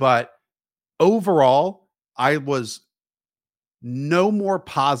 But overall, I was no more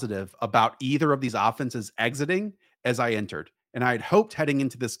positive about either of these offenses exiting as I entered. And I had hoped heading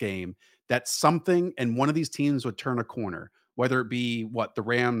into this game that something and one of these teams would turn a corner, whether it be the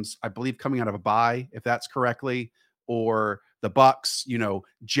Rams, I believe, coming out of a bye, if that's correctly, or the Bucs,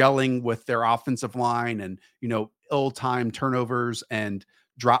 gelling with their offensive line and, ill-timed turnovers and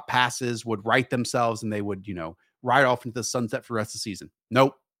drop passes would right themselves and they would, ride off into the sunset for the rest of the season.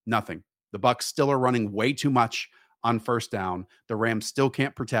 Nope, nothing. The Bucs still are running way too much on first down. The Rams still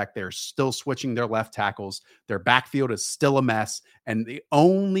can't protect. They're still switching their left tackles. Their backfield is still a mess. And the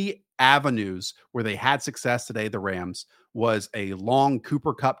only avenues where they had success today, the Rams, was a long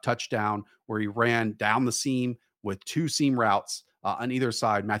Cooper Kupp touchdown where he ran down the seam with 2 seam routes on either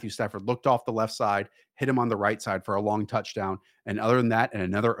side. Matthew Stafford looked off the left side, hit him on the right side for a long touchdown. And other than that, and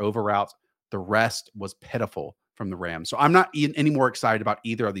another over route, the rest was pitiful from the Rams. So I'm not any more excited about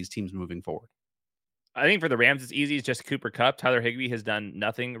either of these teams moving forward. I think for the Rams, it's easy. It's just Cooper Kupp. Tyler Higbee has done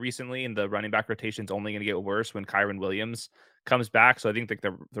nothing recently, and the running back rotation is only going to get worse when Kyron Williams comes back. So I think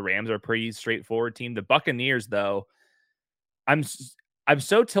the Rams are a pretty straightforward team. The Buccaneers, though, I'm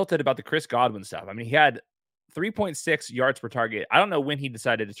so tilted about the Chris Godwin stuff. I mean, he had 3.6 yards per target. I don't know when he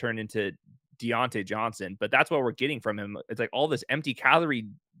decided to turn into Deontay Johnson, but that's what we're getting from him. It's like all this empty calorie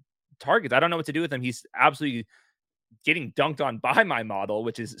targets. I don't know what to do with him. He's absolutely getting dunked on by my model,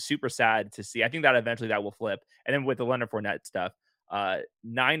 which is super sad to see. I think that eventually that will flip. And then with the Leonard Fournette stuff,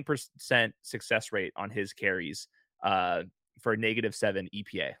 9% success rate on his carries for a -7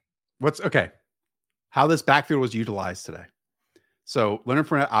 EPA. How this backfield was utilized today. So Leonard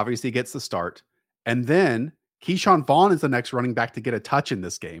Fournette obviously gets the start. And then Keyshawn Vaughn is the next running back to get a touch in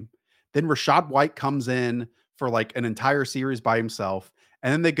this game. Then Rachaad White comes in for like an entire series by himself.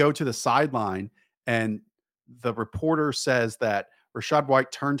 And then they go to the sideline, and the reporter says that Rachaad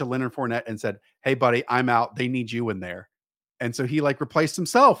White turned to Leonard Fournette and said, "Hey, buddy, I'm out. They need you in there." And so he like replaced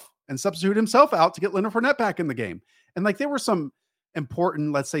himself and substituted himself out to get Leonard Fournette back in the game. And like there were some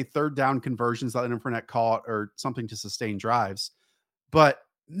important, let's say, third down conversions that Leonard Fournette caught or something to sustain drives. But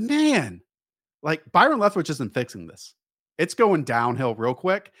man, like Byron Leftwich isn't fixing this. It's going downhill real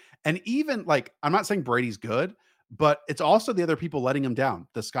quick. And even like, I'm not saying Brady's good, but it's also the other people letting him down.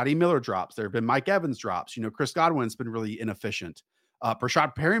 The Scotty Miller drops. There have been Mike Evans drops. You know, Chris Godwin's been really inefficient.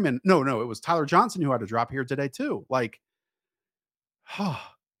 Rashad Perryman. No, it was Tyler Johnson who had a drop here today too. Like,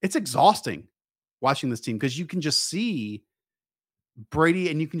 it's exhausting watching this team because you can just see Brady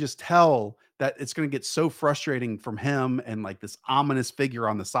and you can just tell that it's going to get so frustrating from him and like this ominous figure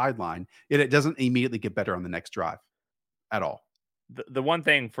on the sideline. Yet it doesn't immediately get better on the next drive at all. The one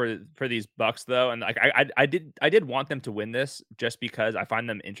thing for these Bucks though, and like I did want them to win this just because I find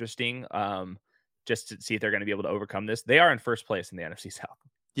them interesting, just to see if they're going to be able to overcome this. They are in first place in the NFC South.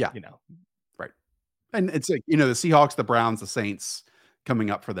 Yeah, you know, right. And it's like, you know, the Seahawks, the Browns, the Saints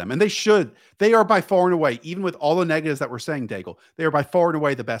coming up for them, and they are by far and away, even with all the negatives that we're saying, Daigle, they are by far and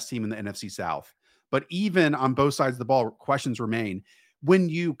away the best team in the NFC South. But even on both sides of the ball, questions remain when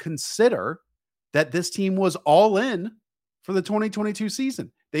you consider that this team was all in for the 2022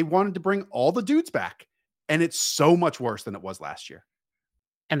 season. They wanted to bring all the dudes back, and it's so much worse than it was last year.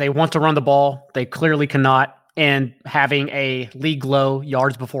 And they want to run the ball. They clearly cannot. And having a league low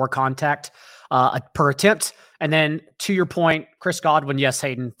yards before contact per attempt. And then to your point, Chris Godwin, yes,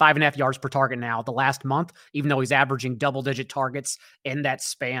 Hayden, 5.5 yards per target now the last month, even though he's averaging double-digit targets in that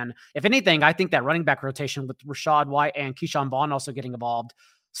span. If anything, I think that running back rotation with Rachaad White and Keyshawn Vaughn also getting involved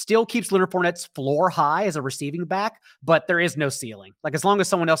still keeps Leonard Fournette's floor high as a receiving back, but there is no ceiling. Like as long as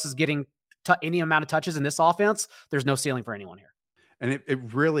someone else is getting any amount of touches in this offense, there's no ceiling for anyone here. And it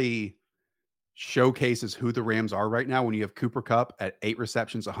really showcases who the Rams are right now when you have Cooper Kupp at 8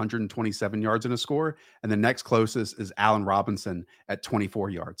 receptions, 127 yards and a score. And the next closest is Allen Robinson at 24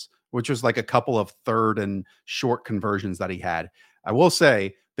 yards, which was like a couple of third and short conversions that he had. I will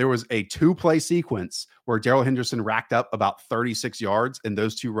say there was a 2-play sequence where Darrell Henderson racked up about 36 yards in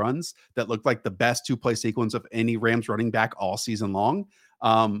those 2 runs that looked like the best 2-play sequence of any Rams running back all season long.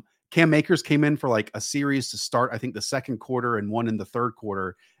 Cam Akers came in for like a series to start, I think, the second quarter and one in the third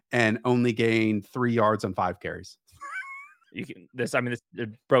quarter, and only gained 3 yards on 5 carries. This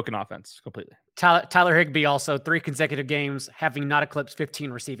broken offense completely. Tyler Higbee also 3 consecutive games having not eclipsed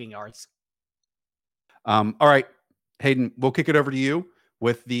 15 receiving yards. All right, Hayden, we'll kick it over to you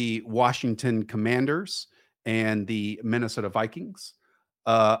with the Washington Commanders and the Minnesota Vikings.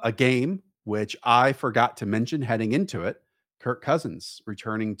 A game which I forgot to mention heading into it. Kirk Cousins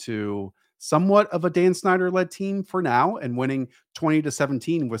returning to somewhat of a Dan Snyder-led team for now and winning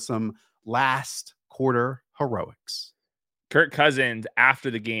 20-17 with some last quarter heroics. Kirk Cousins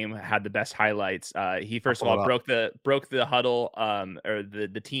after the game had the best highlights. He first of all broke the huddle or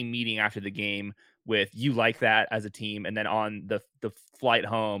the team meeting after the game with "You like that" as a team, and then on the flight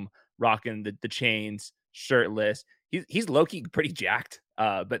home, rocking the chains, shirtless. He's low-key pretty jacked.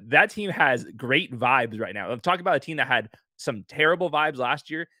 But that team has great vibes right now. I'm talking about a team that had some terrible vibes last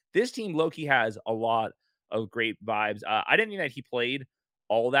year. This team low-key has a lot of great vibes. I didn't think that he played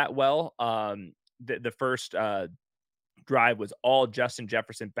all that well. The first drive was all Justin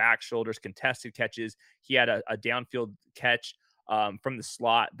Jefferson, back, shoulders, contested catches. He had a downfield catch from the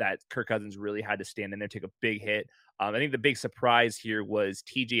slot that Kirk Cousins really had to stand in there, take a big hit. I think the big surprise here was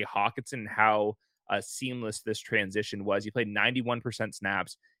TJ Hawkinson, how seamless this transition was. He played 91%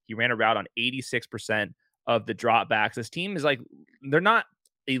 snaps. He ran a route on 86% of the dropbacks. This team is like, they're not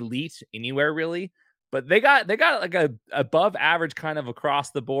elite anywhere really, but they got like a above average kind of across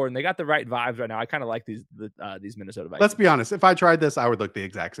the board, and they got the right vibes right now. I kind of like these Minnesota Vikings. Let's be honest. If I tried this, I would look the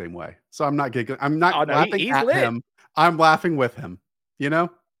exact same way. So I'm not giggling. I'm not laughing at lit. Him. I'm laughing with him. You know,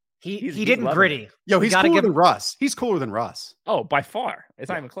 he didn't gritty. Yo, he's cooler than Russ. He's cooler than Russ. Oh, by far. It's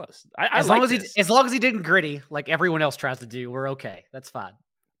not even close. As long as he didn't gritty like everyone else tries to do, we're okay. That's fine.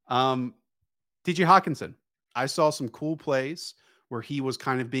 TJ Hawkinson. I saw some cool plays where he was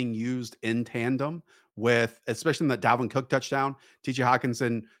kind of being used in tandem with, especially in that Dalvin Cook touchdown. TJ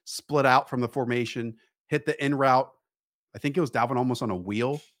Hawkinson split out from the formation, hit the in route. I think it was Dalvin almost on a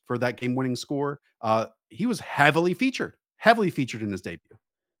wheel for that game-winning score. He was heavily featured in his debut.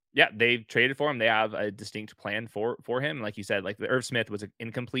 Yeah, they've traded for him. They have a distinct plan for him. Like you said, like the Irv Smith was an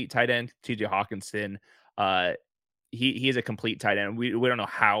incomplete tight end. TJ Hawkinson, he is a complete tight end. We don't know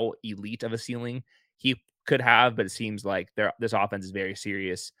how elite of a ceiling he could have, but it seems like this offense is very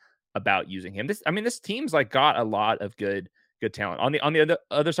serious. about using him. This team's like got a lot of good talent. On the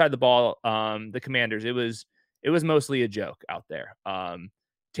other side of the ball, the Commanders, it was mostly a joke out there.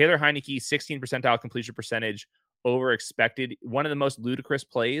 Taylor Heinicke, 16 percentile completion percentage over expected. One of the most ludicrous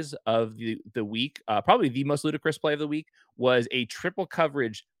plays of the week, probably the most ludicrous play of the week, was a triple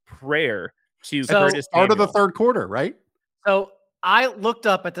coverage prayer to Curtis Samuel. Out of the third quarter, right? So I looked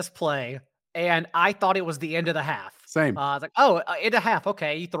up at this play and I thought it was the end of the half. Same. I was like, end of half.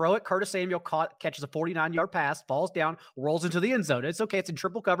 Okay. You throw it. Curtis Samuel catches a 49-yard pass, falls down, rolls into the end zone. It's okay. It's in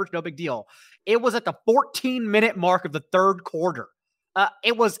triple coverage. No big deal. It was at the 14-minute mark of the third quarter.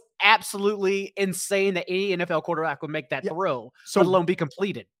 It was absolutely insane that any NFL quarterback would make that throw, let alone be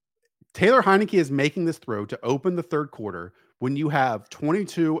completed. Taylor Heinicke is making this throw to open the third quarter when you have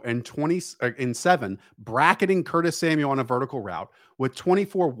 22 and 7 bracketing Curtis Samuel on a vertical route, with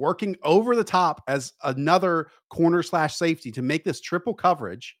 24 working over the top as another corner/safety to make this triple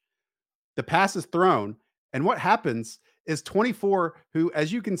coverage. The pass is thrown, and what happens is 24, who,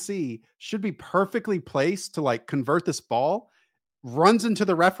 as you can see, should be perfectly placed to like convert this ball, runs into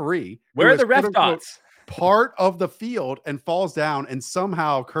the referee. Where are the ref dots? Part of the field, and falls down, and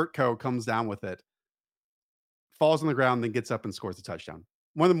somehow Kurtko comes down with it, falls on the ground, then gets up and scores a touchdown.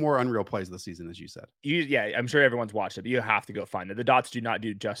 One of the more unreal plays of the season, as you said. I'm sure everyone's watched it, but you have to go find it. The dots do not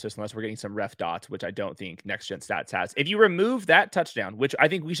do justice unless we're getting some ref dots, which I don't think Next Gen Stats has. If you remove that touchdown, which I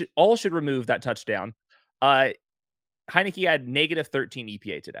think we should remove that touchdown, Heinicke had negative 13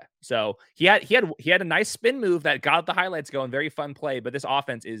 EPA today. So he had a nice spin move that got the highlights going. Very fun play, but this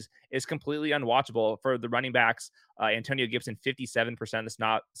offense is completely unwatchable for the running backs. Antonio Gibson, 57% of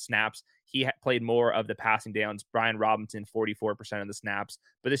the snaps. He played more of the passing downs. Brian Robinson, 44% of the snaps.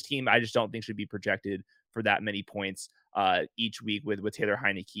 But this team, I just don't think should be projected for that many points each week with Taylor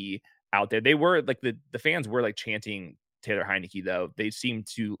Heinicke out there. They were like the fans were like chanting Taylor Heinicke, though. They seem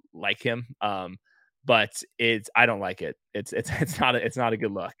to like him. But I don't like it. It's not a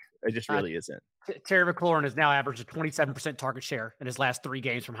good look. It just really isn't. Terry McLaurin has now averaged a 27% target share in his last 3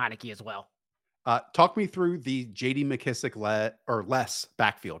 games from Heinicke as well. Talk me through the J.D. McKissic less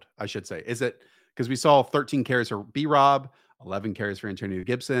backfield, I should say. Is it because we saw 13 carries for B-Rob, 11 carries for Antonio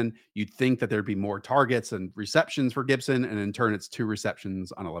Gibson? You'd think that there'd be more targets and receptions for Gibson, and in turn, it's 2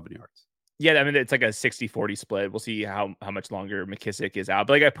 receptions on 11 yards. Yeah, I mean, it's like a 60-40 split. We'll see how much longer McKissic is out.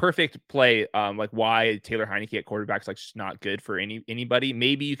 But like a perfect play, like why Taylor Heinicke at quarterback is like just not good for anybody.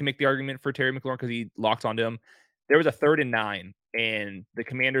 Maybe you can make the argument for Terry McLaurin because he locked onto him. There was a 3rd and 9, and the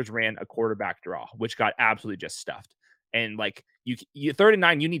Commanders ran a quarterback draw, which got absolutely just stuffed. And like you 3rd and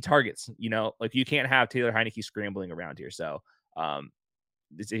 9, you need targets. Like you can't have Taylor Heinicke scrambling around here. So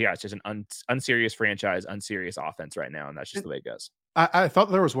it's just an unserious franchise, unserious offense right now, and that's just the way it goes. I thought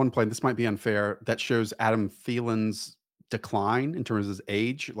there was one play, this might be unfair, that shows Adam Thielen's decline in terms of his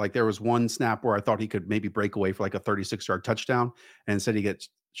age. Like there was one snap where I thought he could maybe break away for like a 36-yard touchdown, and instead he gets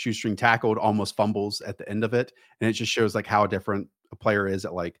shoestring tackled, almost fumbles at the end of it. And it just shows like how different a player is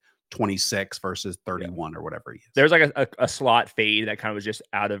at like 26 versus 31 or whatever he is. There's like a slot fade that kind of was just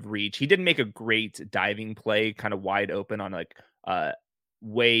out of reach. He didn't make a great diving play, kind of wide open on like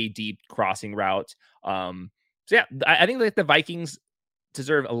way deep crossing route. So yeah, I think like the Vikings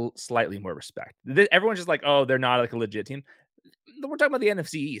deserve a slightly more respect. Everyone's just like, oh, they're not like a legit team. We're talking about the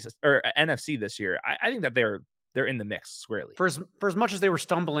NFC East or NFC this year. I think that they're in the mix squarely. For as much as they were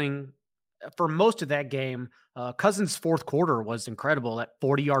stumbling for most of that game, Cousins' 4th quarter was incredible. That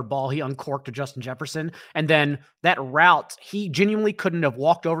 40-yard ball he uncorked to Justin Jefferson, and then that route he genuinely couldn't have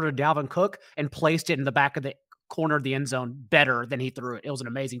walked over to Dalvin Cook and placed it in the back of the corner of the end zone better than he threw it. It was an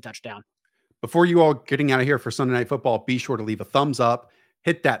amazing touchdown. Before you all getting out of here for Sunday Night Football, be sure to leave a thumbs up,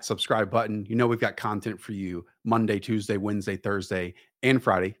 hit that subscribe button. We've got content for you Monday, Tuesday, Wednesday, Thursday, and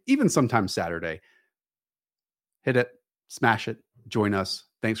Friday, even sometimes Saturday. Hit it, smash it, join us.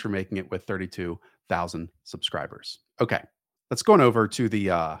 Thanks for making it with 32,000 subscribers. Okay, let's go on over to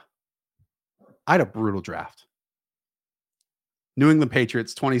the I had a brutal draft. New England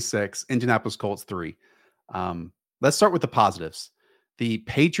Patriots 26, Indianapolis Colts 3. Let's start with the positives. The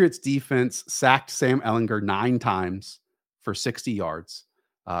Patriots defense sacked Sam Ehlinger 9 times for 60 yards.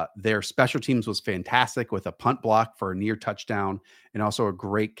 Their special teams was fantastic with a punt block for a near touchdown and also a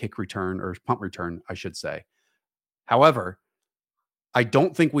great kick return, or punt return, I should say. However, I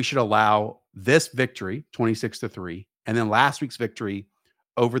don't think we should allow this victory, 26-3, and then last week's victory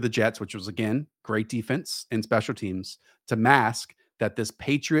over the Jets, which was, again, great defense and special teams, to mask that this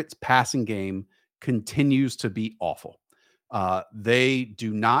Patriots passing game continues to be awful. They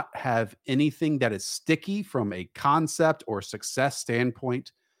do not have anything that is sticky from a concept or success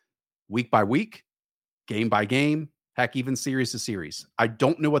standpoint week by week, game by game. heck, even series to series. I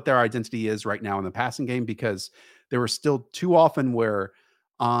don't know what their identity is right now in the passing game because there were still too often where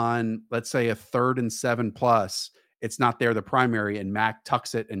on, let's say, a 3rd and 7+, it's not there, the primary, and Mac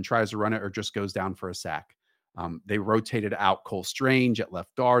tucks it and tries to run it or just goes down for a sack. They rotated out Cole Strange at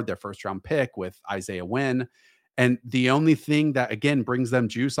left guard, their first round pick, with Isaiah Wynn. And the only thing that, again, brings them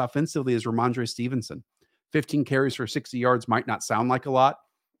juice offensively is Ramondre Stevenson. 15 carries for 60 yards might not sound like a lot,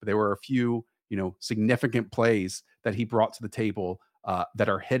 but there were a few, significant plays that he brought to the table that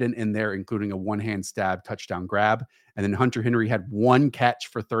are hidden in there, including a one-hand stab touchdown grab. And then Hunter Henry had one catch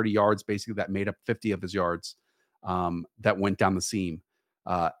for 30 yards, basically that made up 50 of his yards that went down the seam.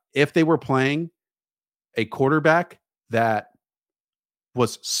 If they were playing a quarterback that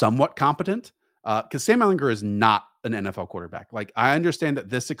was somewhat competent, because Sam Ehlinger is not an NFL quarterback. Like, I understand that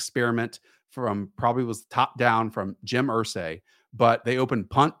this experiment probably was top down from Jim Irsay, but they opened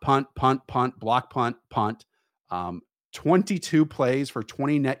punt, block punt, 22 plays for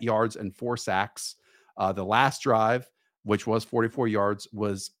 20 net yards and 4 sacks. The last drive, which was 44 yards,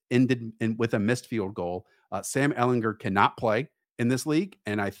 was ended with a missed field goal. Sam Ehlinger cannot play in this league,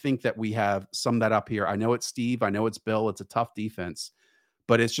 and I think that we have summed that up here. I know it's Steve, I know it's Bill, it's a tough defense,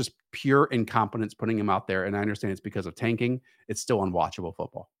 but it's just pure incompetence putting him out there, and I understand it's because of tanking. It's still unwatchable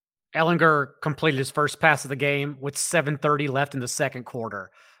football. Ehlinger completed his first pass of the game with 7:30 left in the second quarter.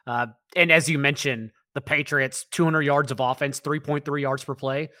 And as you mentioned, the Patriots, 200 yards of offense, 3.3 yards per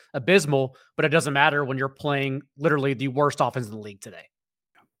play, abysmal, but it doesn't matter when you're playing literally the worst offense in the league today.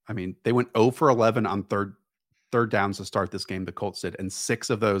 I mean, they went 0 for 11 on third downs to start this game, the Colts did, and 6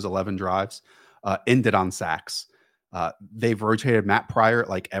 of those 11 drives ended on sacks. They've rotated Matt Pryor at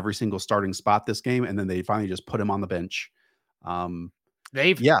like every single starting spot this game, and then they finally just put him on the bench.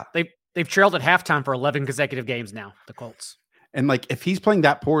 They've trailed at halftime for 11 consecutive games now, the Colts. And like, if he's playing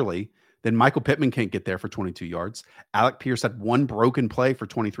that poorly, then Michael Pittman can't get there for 22 yards. Alec Pierce had one broken play for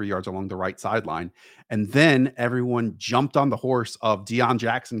 23 yards along the right sideline. And then everyone jumped on the horse of Deion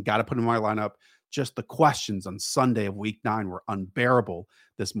Jackson, got to put him in my lineup. Just the questions on Sunday of week 9 were unbearable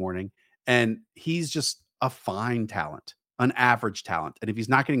this morning. And he's just a fine talent, an average talent. And if he's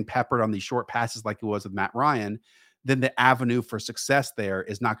not getting peppered on these short passes like he was with Matt Ryan, then the avenue for success there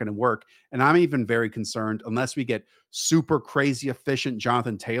is not going to work. And I'm even very concerned, unless we get super crazy efficient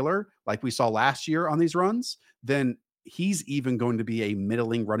Jonathan Taylor, like we saw last year on these runs, then he's even going to be a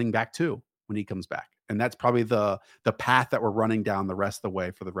middling running back too when he comes back. And that's probably the path that we're running down the rest of the way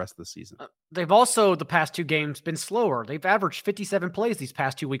for the rest of the season. They've also, the past 2 games, been slower. They've averaged 57 plays these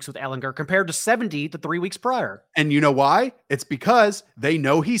past 2 weeks with Ehlinger compared to 70 the 3 weeks prior. And you know why? It's because they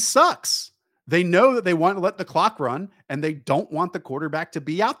know he sucks. They know that they want to let the clock run, and they don't want the quarterback to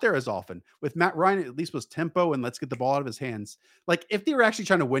be out there as often. With Matt Ryan, it at least was tempo and let's get the ball out of his hands. Like, if they were actually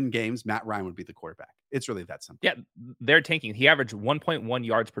trying to win games, Matt Ryan would be the quarterback. It's really that simple. Yeah, they're tanking. He averaged 1.1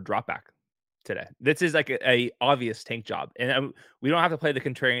 yards per dropback today. This is like a obvious tank job. And we don't have to play the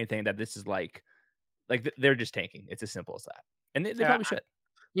contrarian thing that this is like they're just tanking. It's as simple as that. And they probably should.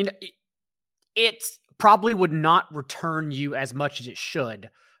 You know, it probably would not return you as much as it should.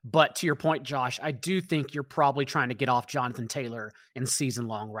 But to your point, Josh, I do think you're probably trying to get off Jonathan Taylor in season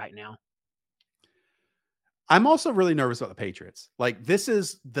long right now. I'm also really nervous about the Patriots. Like, this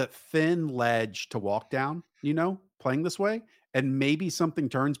is the thin ledge to walk down, playing this way. And maybe something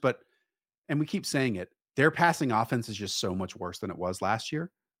turns, and we keep saying it, their passing offense is just so much worse than it was last year.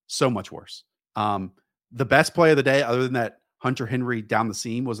 So much worse. The best play of the day, other than that Hunter Henry down the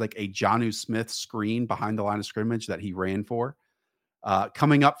seam, was like a Jonnu Smith screen behind the line of scrimmage that he ran for.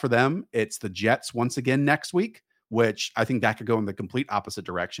 Coming up for them, it's the Jets once again next week, which I think that could go in the complete opposite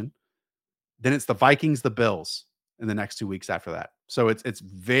direction. Then it's the Vikings, the Bills in the next 2 weeks after that. So it's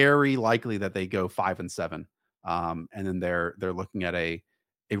very likely that they go 5-7. And then they're looking at a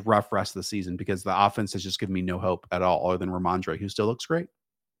rough rest of the season because the offense has just given me no hope at all, other than Ramondre, who still looks great.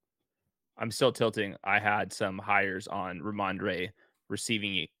 I'm still tilting. I had some hires on Ramondre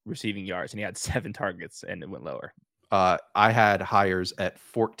receiving yards, and he had 7 targets, and it went lower. I had hires at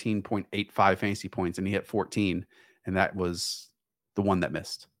 14.85 fantasy points, and he hit 14, and that was the one that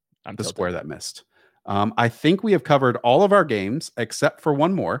missed. The square that missed. I think we have covered all of our games except for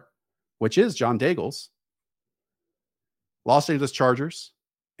one more, which is John Daigle's Los Angeles Chargers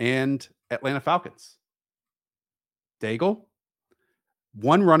and Atlanta Falcons. Daigle,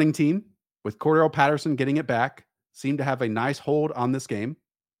 one running team with Cordero Patterson getting it back, seemed to have a nice hold on this game,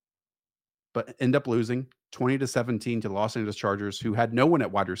 but end up losing 20-17 to the Los Angeles Chargers, who had no one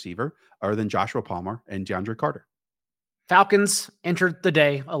at wide receiver other than Joshua Palmer and DeAndre Carter. Falcons entered the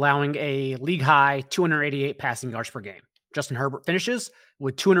day allowing a league-high 288 passing yards per game. Justin Herbert finishes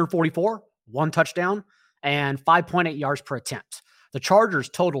with 244, 1 touchdown, and 5.8 yards per attempt. The Chargers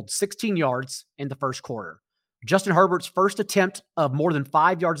totaled 16 yards in the first quarter. Justin Herbert's first attempt of more than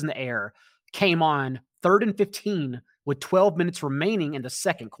 5 yards in the air came on 3rd and 15 with 12 minutes remaining in the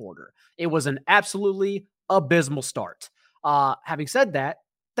second quarter. It was an absolutely abysmal start. Having said that,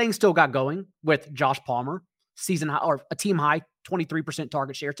 things still got going with Josh Palmer, season high or a team high 23%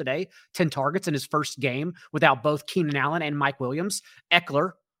 target share today, 10 targets in his first game without both Keenan Allen and Mike Williams.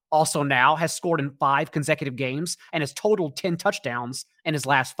 Eckler also now has scored in 5 consecutive games and has totaled 10 touchdowns in his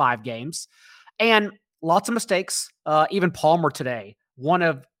last 5 games. And lots of mistakes. Even Palmer today,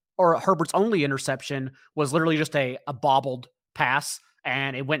 Herbert's only interception was literally just a bobbled pass,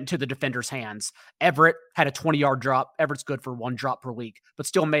 and it went into the defender's hands. Everett had a 20-yard drop. Everett's good for 1 drop per week, but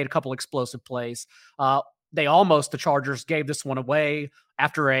still made a couple explosive plays. The Chargers gave this one away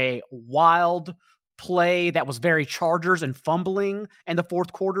after a wild play that was very Chargers and fumbling in the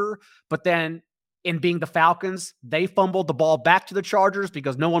fourth quarter. But then in being the Falcons, they fumbled the ball back to the Chargers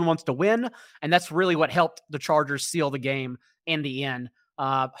because no one wants to win. And that's really what helped the Chargers seal the game in the end.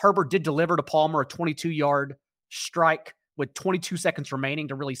 Herbert did deliver to Palmer a 22-yard strike with 22 seconds remaining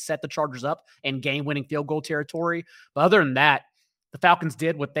to really set the Chargers up in game-winning field goal territory. But other than that, the Falcons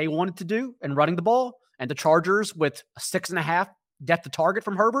did what they wanted to do in running the ball, and the Chargers, with a 6.5 depth of target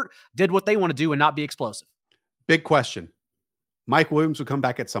from Herbert, did what they want to do and not be explosive. Big question. Mike Williams will come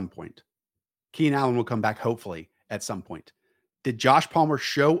back at some point. Keenan Allen will come back, hopefully, at some point. Did Josh Palmer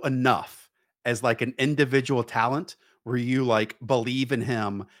show enough as like an individual talent where you like believe in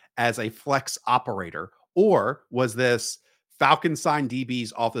him as a flex operator? Or was this Falcons sign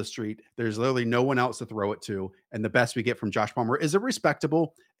DBs off the street? There's literally no one else to throw it to. And the best we get from Josh Palmer is a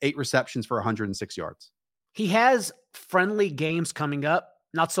respectable 8 receptions for 106 yards. He has friendly games coming up.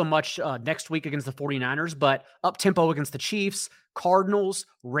 Not so much next week against the 49ers, but up-tempo against the Chiefs, Cardinals,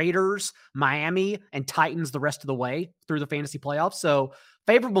 Raiders, Miami, and Titans the rest of the way through the fantasy playoffs. So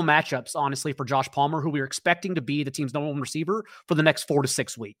favorable matchups, honestly, for Josh Palmer, who we are expecting to be the team's number 1 receiver for the next 4 to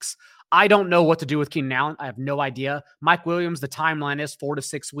 6 weeks. I don't know what to do with Keenan Allen. I have no idea. Mike Williams, the timeline is 4 to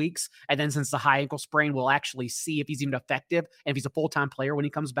 6 weeks. And then since the high ankle sprain, we'll actually see if he's even effective and if he's a full-time player when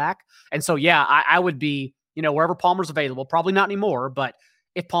he comes back. And so, yeah, I would be, wherever Palmer's available, probably not anymore, but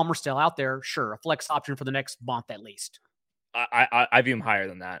if Palmer's still out there, sure, a flex option for the next month at least. I view him higher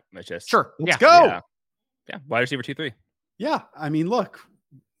than that. It's just sure. Let's go. Yeah. Wide receiver 2-3. Yeah. I mean, look,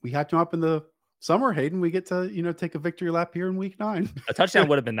 we hyped him up in the summer, Hayden. We get to, take a victory lap here in week 9. A touchdown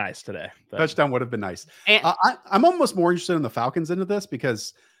would have been nice today. But... Touchdown would have been nice. And I'm almost more interested in the Falcons into this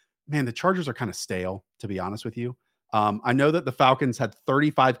because, man, the Chargers are kind of stale, to be honest with you. I know that the Falcons had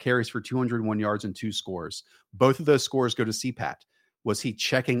 35 carries for 201 yards and 2 scores. Both of those scores go to CPAT. Was he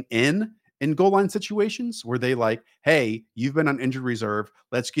checking in goal line situations? Were they like, hey, you've been on injured reserve,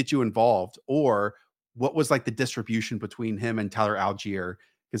 let's get you involved? Or what was like the distribution between him and Tyler Algier?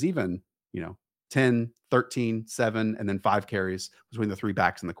 Because even, 10, 13, 7, and then 5 carries between the 3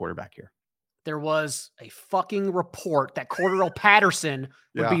 backs and the quarterback here. There was a fucking report that Cordero Patterson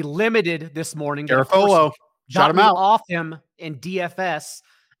would be limited this morning. Garofalo shot him out off him in DFS,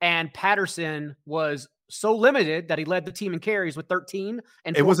 and Patterson was so limited that he led the team in carries with 13.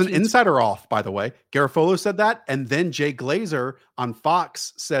 And it was an insider off, by the way. Garofalo said that, and then Jay Glazer on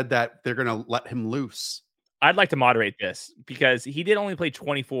Fox said that they're going to let him loose. I'd like to moderate this because he did only play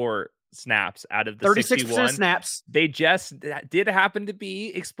 24 snaps out of the 36% 61 snaps. They just did happen to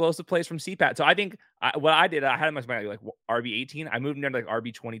be explosive plays from CPAT. So I think what I did, I had him as my like RB 18. I moved him down to like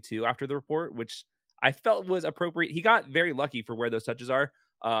RB 22 after the report, which I felt was appropriate. He got very lucky for where those touches are.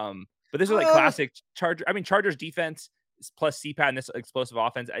 But this is like classic Charger. I mean, Chargers defense plus CPAT and this explosive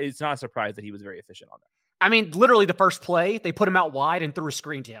offense. It's not a surprise that he was very efficient on that. I mean, literally the first play, they put him out wide and threw a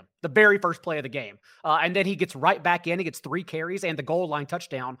screen to him. The very first play of the game. And then he gets right back in. He gets 3 carries and the goal line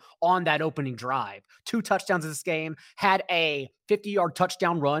touchdown on that opening drive. 2 touchdowns in this game. Had a 50-yard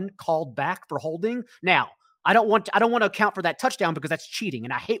touchdown run called back for holding. Now, I don't want to account for that touchdown because that's cheating.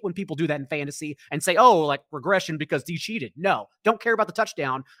 And I hate when people do that in fantasy and say, oh, like regression because he cheated. No, don't care about the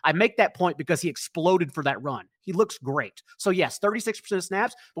touchdown. I make that point because he exploded for that run. He looks great. So yes, 36% of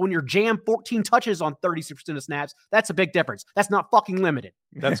snaps, but when you're jammed 14 touches on 36% of snaps, that's a big difference. That's not fucking limited.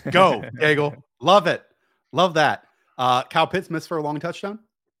 Let's go, Daigle. Love it. Love that. Kyle Pitts missed for a long touchdown.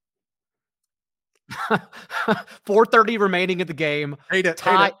 4:30 remaining in the game. Hate it.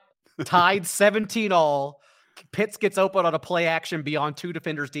 Tied 17-all. Pitts gets open on a play action beyond 2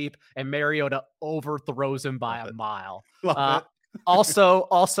 defenders deep, and Mariota overthrows him by a mile.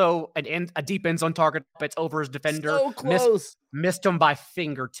 Also a deep end zone target. It's over his defender. So close. Missed him by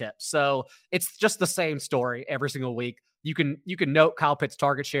fingertips. So it's just the same story every single week. You can note Kyle Pitts'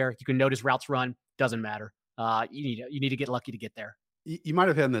 target share. You can note his routes run. doesn't matter. You need to get lucky to get there. You might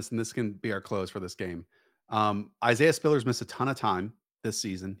have hit this, and this can be our close for this game. Isaiah Spiller's missed a ton of time this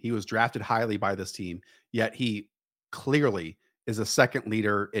season. He was drafted highly by this team, yet he clearly is a second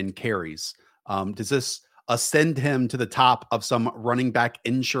leader in carries. Does this ascend him to the top of some running back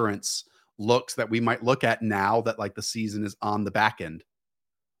insurance looks that we might look at now that like the season is on the back end?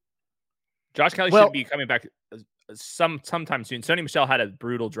 Josh Kelly should be coming back sometime soon. Sony Michel had a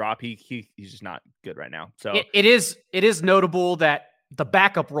brutal drop. He's just not good right now. So it is notable that the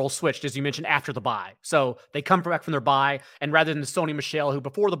backup role switched, as you mentioned, after the bye. So they come back from their bye, and rather than Sony Michel, who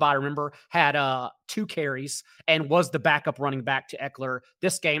before the bye, remember, had 2 carries and was the backup running back to Ekeler,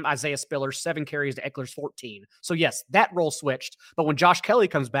 this game, Isaiah Spiller, 7 carries to Ekeler's 14. So yes, that role switched. But when Josh Kelly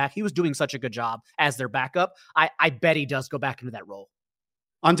comes back, he was doing such a good job as their backup. I bet he does go back into that role.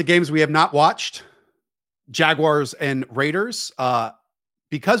 On to games we have not watched. Jaguars and Raiders.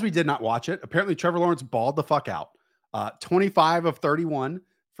 Because we did not watch it, apparently Trevor Lawrence balled the fuck out. 25 of 31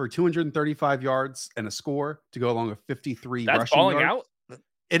 for 235 yards and a score to go along with 53 That's rushing balling yards. Out?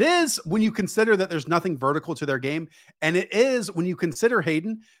 It is when you consider that there's nothing vertical to their game. And it is when you consider,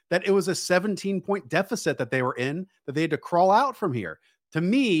 Hayden, that it was a 17-point deficit that they were in, that they had to crawl out from here. To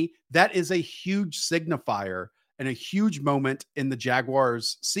me, that is a huge signifier and a huge moment in the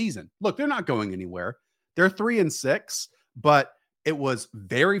Jaguars season. Look, they're not going anywhere. They're 3-6, but it was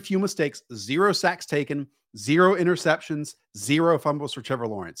very few mistakes, 0 sacks taken, 0 interceptions, 0 fumbles for Trevor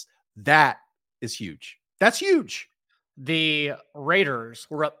Lawrence. That is huge. That's huge. The Raiders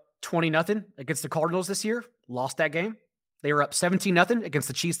were up 20-0 against the Cardinals this year, lost that game. They were up 17-0 against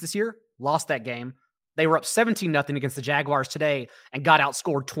the Chiefs this year, lost that game. They were up 17-0 against the Jaguars today and got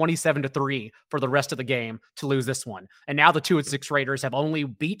outscored 27-3 for the rest of the game to lose this one. And now the 2-6 Raiders have only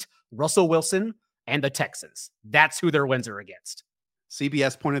beat Russell Wilson and the Texans. That's who their wins are against.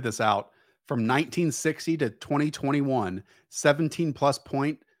 CBS pointed this out. From 1960 to 2021, 17-plus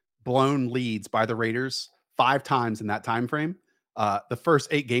point blown leads by the Raiders 5 times in that time frame. The first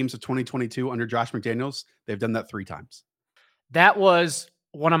 8 games of 2022 under Josh McDaniels, they've done that 3 times. That was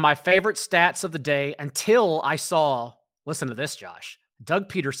one of my favorite stats of the day until I saw, listen to this, Josh, Doug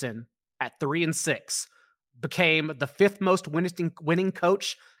Peterson at 3-6 became the 5th most winning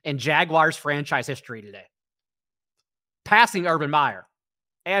coach in Jaguars franchise history today, passing Urban Meyer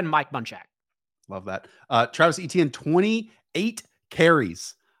and Mike Munchak. Love that. Travis Etienne, 28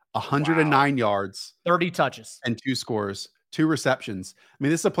 carries, 109 yards, 30 touches, and 2 scores, 2 receptions. I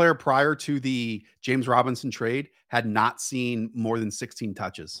mean, this is a player prior to the James Robinson trade had not seen more than 16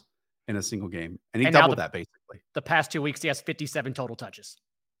 touches in a single game. And he doubled that basically. The past 2 weeks, he has 57 total touches.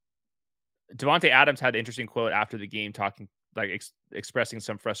 Davante Adams had an interesting quote after the game, talking like expressing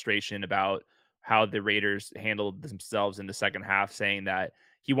some frustration about how the Raiders handled themselves in the second half, saying that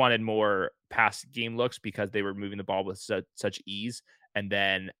he wanted more pass game looks because they were moving the ball with such ease. And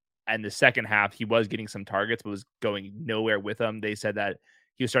then in the second half, he was getting some targets, but was going nowhere with them. They said that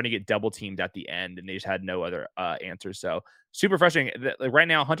he was starting to get double teamed at the end, and they just had no other answers. So super frustrating. Like right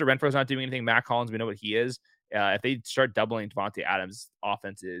now, Hunter Renfro's not doing anything. Matt Collins, we know what he is. If they start doubling Davante Adams'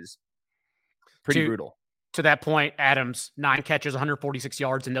 offense is pretty brutal. To that point, Adams, 9 catches, 146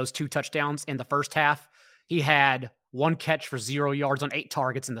 yards, and those 2 touchdowns in the first half. He had 1 catch for 0 yards on 8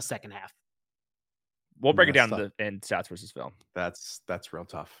 targets in the second half. We'll break it down in stats versus film. That's real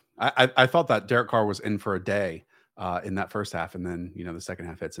tough. I thought that Derek Carr was in for a day in that first half, and then the second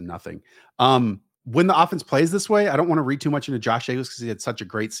half hits and nothing. When the offense plays this way, I don't want to read too much into Josh Jacobs because he had such a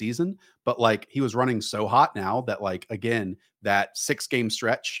great season, but like he was running so hot now that like again that 6-game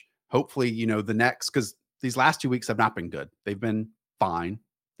stretch. Hopefully, the next, because these last 2 weeks have not been good. They've been fine.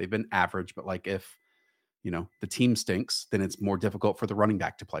 They've been average, but like if the team stinks, then it's more difficult for the running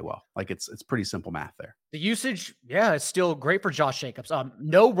back to play well. Like it's pretty simple math there. The usage, it's still great for Josh Jacobs.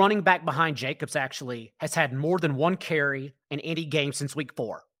 No running back behind Jacobs actually has had more than 1 carry in any game since week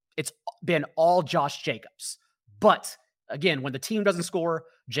 4. It's been all Josh Jacobs. But again, when the team doesn't score,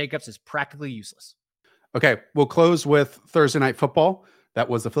 Jacobs is practically useless. Okay, we'll close with Thursday Night Football. That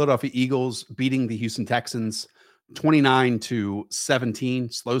was the Philadelphia Eagles beating the Houston Texans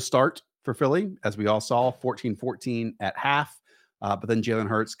 29-17. Slow start for Philly, as we all saw, 14-14 at half. But then Jalen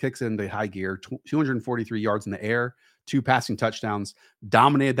Hurts kicks into high gear, 243 yards in the air, 2 passing touchdowns,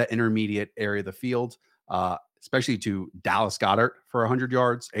 dominated that intermediate area of the field, especially to Dallas Goedert for 100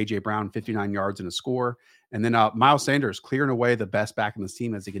 yards, A.J. Brown, 59 yards and a score. And then Miles Sanders clearing away the best back in this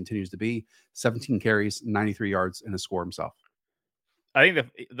team as he continues to be, 17 carries, 93 yards and a score himself. I think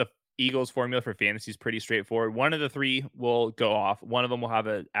the Eagles formula for fantasy is pretty straightforward. One of the 3 will go off. One of them will have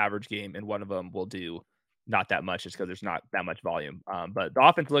an average game, and one of them will do not that much just because there's not that much volume. But the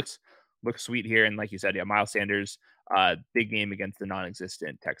offense looks looks sweet here. And like you said, Miles Sanders, big game against the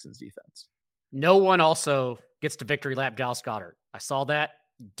non-existent Texans defense. No one also gets to victory lap Dallas Goedert. I saw that.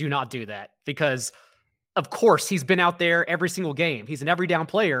 Do not do that, because of course he's been out there every single game. He's an every down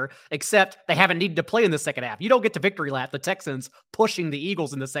player, except they haven't needed to play in the second half. You don't get to victory lap the Texans pushing the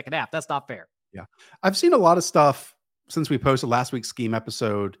Eagles in the second half. That's not fair. Yeah. I've seen a lot of stuff since we posted last week's scheme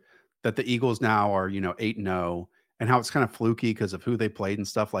episode that the Eagles now are, 8-0, and how it's kind of fluky because of who they played and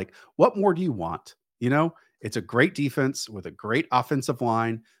stuff. Like, what more do you want? It's a great defense with a great offensive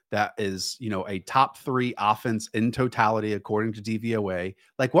line that is, a top 3 offense in totality, according to DVOA.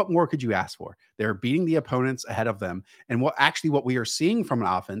 Like, what more could you ask for? They're beating the opponents ahead of them. And what we are seeing from an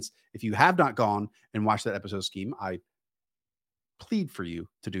offense, if you have not gone and watched that episode scheme, I plead for you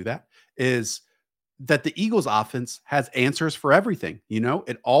to do that, is that the Eagles offense has answers for everything.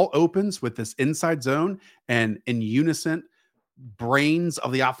 It all opens with this inside zone and in unison brains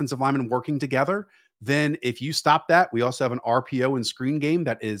of the offensive linemen working together. Then if you stop that, we also have an RPO and screen game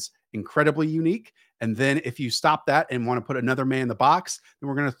that is incredibly unique. And then if you stop that and want to put another man in the box, then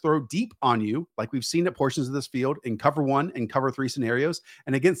we're going to throw deep on you, like we've seen at portions of this field in cover 1 and cover 3 scenarios.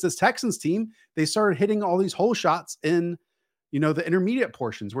 And against this Texans team, they started hitting all these hole shots in the intermediate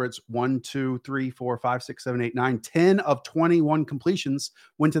portions where it's 1, 2, 3, 4, 5, 6, 7, 8, 9, 10 of 21 completions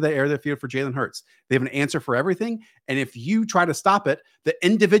went to the air of the field for Jalen Hurts. They have an answer for everything. And if you try to stop it, the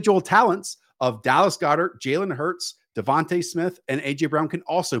individual talents of Dallas Goedert, Jalen Hurts, Devontae Smith, and AJ Brown can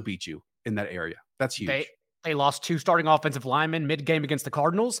also beat you in that area. That's huge. They lost 2 starting offensive linemen mid-game against the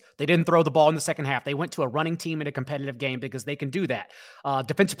Cardinals. They didn't throw the ball in the second half. They went to a running team in a competitive game because they can do that.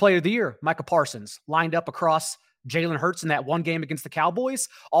 Defensive Player of the Year, Micah Parsons, lined up across Jalen Hurts in that one game against the Cowboys.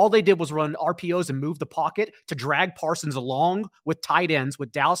 All they did was run RPOs and move the pocket to drag Parsons along with tight ends,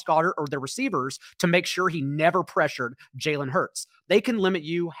 with Dallas Goedert or their receivers, to make sure he never pressured Jalen Hurts. They can limit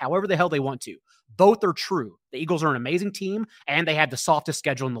you however the hell they want to. Both are true. The Eagles are an amazing team, and they had the softest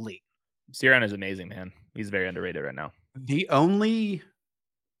schedule in the league. Sirianni is amazing, man. He's very underrated right now. The only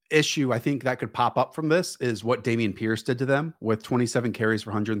issue I think that could pop up from this is what Dameon Pierce did to them with 27 carries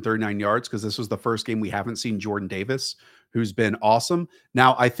for 139 yards, because this was the first game we haven't seen Jordan Davis, who's been awesome.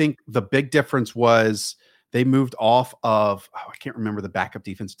 Now, I think the big difference was they moved off of, I can't remember the backup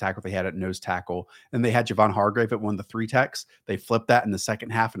defensive tackle they had at nose tackle, and they had Javon Hargrave at one of the 3 techs. They flipped that in the second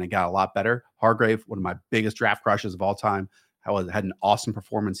half, and it got a lot better. Hargrave, one of my biggest draft crushes of all time, had an awesome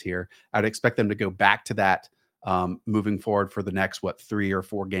performance here. I'd expect them to go back to that moving forward for the next 3 or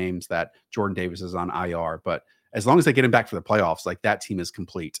 4 games that Jordan Davis is on IR. But as long as they get him back for the playoffs, like, that team is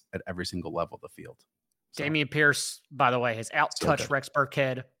complete at every single level of the field. So, Dameon Pierce, by the way, has out-touched Rex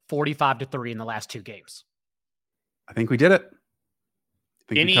Burkhead 45-3 in the last 2 games. I think we did it.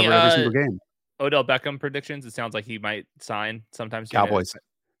 I think we covered every single game. Odell Beckham predictions? It sounds like he might sign sometime soon. Cowboys.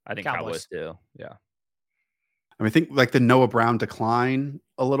 I think Cowboys too. Yeah. I think like the Noah Brown decline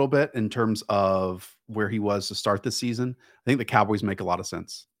a little bit in terms of where he was to start the season. I think the Cowboys make a lot of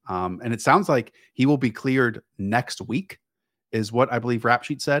sense. And it sounds like he will be cleared next week, is what I believe Rap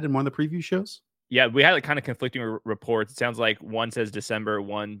Sheet said in one of the preview shows. Yeah, we had kind of conflicting reports. It sounds like one says December,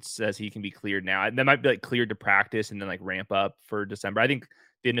 one says he can be cleared now. That might be cleared to practice and then ramp up for December. I think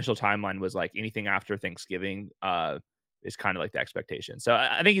the initial timeline was anything after Thanksgiving is kind of the expectation. So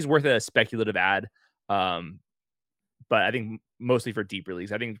I think he's worth a speculative ad. But I think mostly for deeper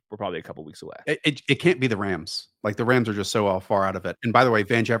leagues, I think we're probably a couple weeks away. It can't be the Rams. The Rams are just so far out of it. And by the way,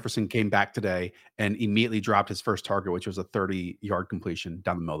 Van Jefferson came back today and immediately dropped his first target, which was a 30-yard completion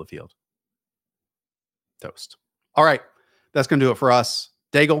down the middle of the field. Toast. All right. That's going to do it for us.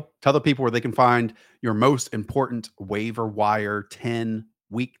 Daigle, tell the people where they can find your most important waiver wire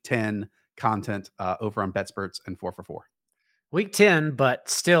week 10 content over on BetSperts and 4for4. Week 10, but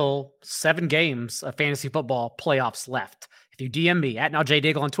still 7 games of fantasy football playoffs left. If you DM me at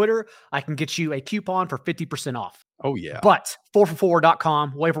NowJDaigle on Twitter, I can get you a coupon for 50% off. Oh, yeah. But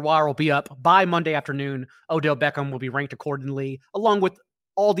 4for4.com, waiver wire will be up by Monday afternoon. Odell Beckham will be ranked accordingly, along with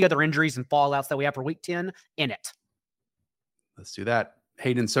all the other injuries and fallouts that we have for week 10 in it. Let's do that.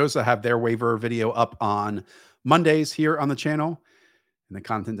 Hayden Sosa have their waiver video up on Mondays here on the channel. And the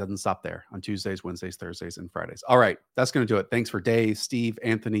content doesn't stop there on Tuesdays, Wednesdays, Thursdays, and Fridays. All right. That's going to do it. Thanks for Dave, Steve,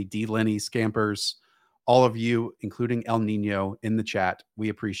 Anthony, D. Lenny, Scampers, all of you, including El Nino in the chat. We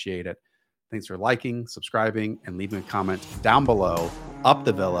appreciate it. Thanks for liking, subscribing, and leaving a comment down below. Up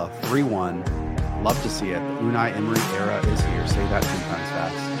the Villa, 3-1. Love to see it. The Unai Emery era is here. Say that 10 times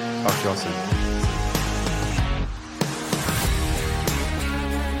fast. Talk to y'all soon.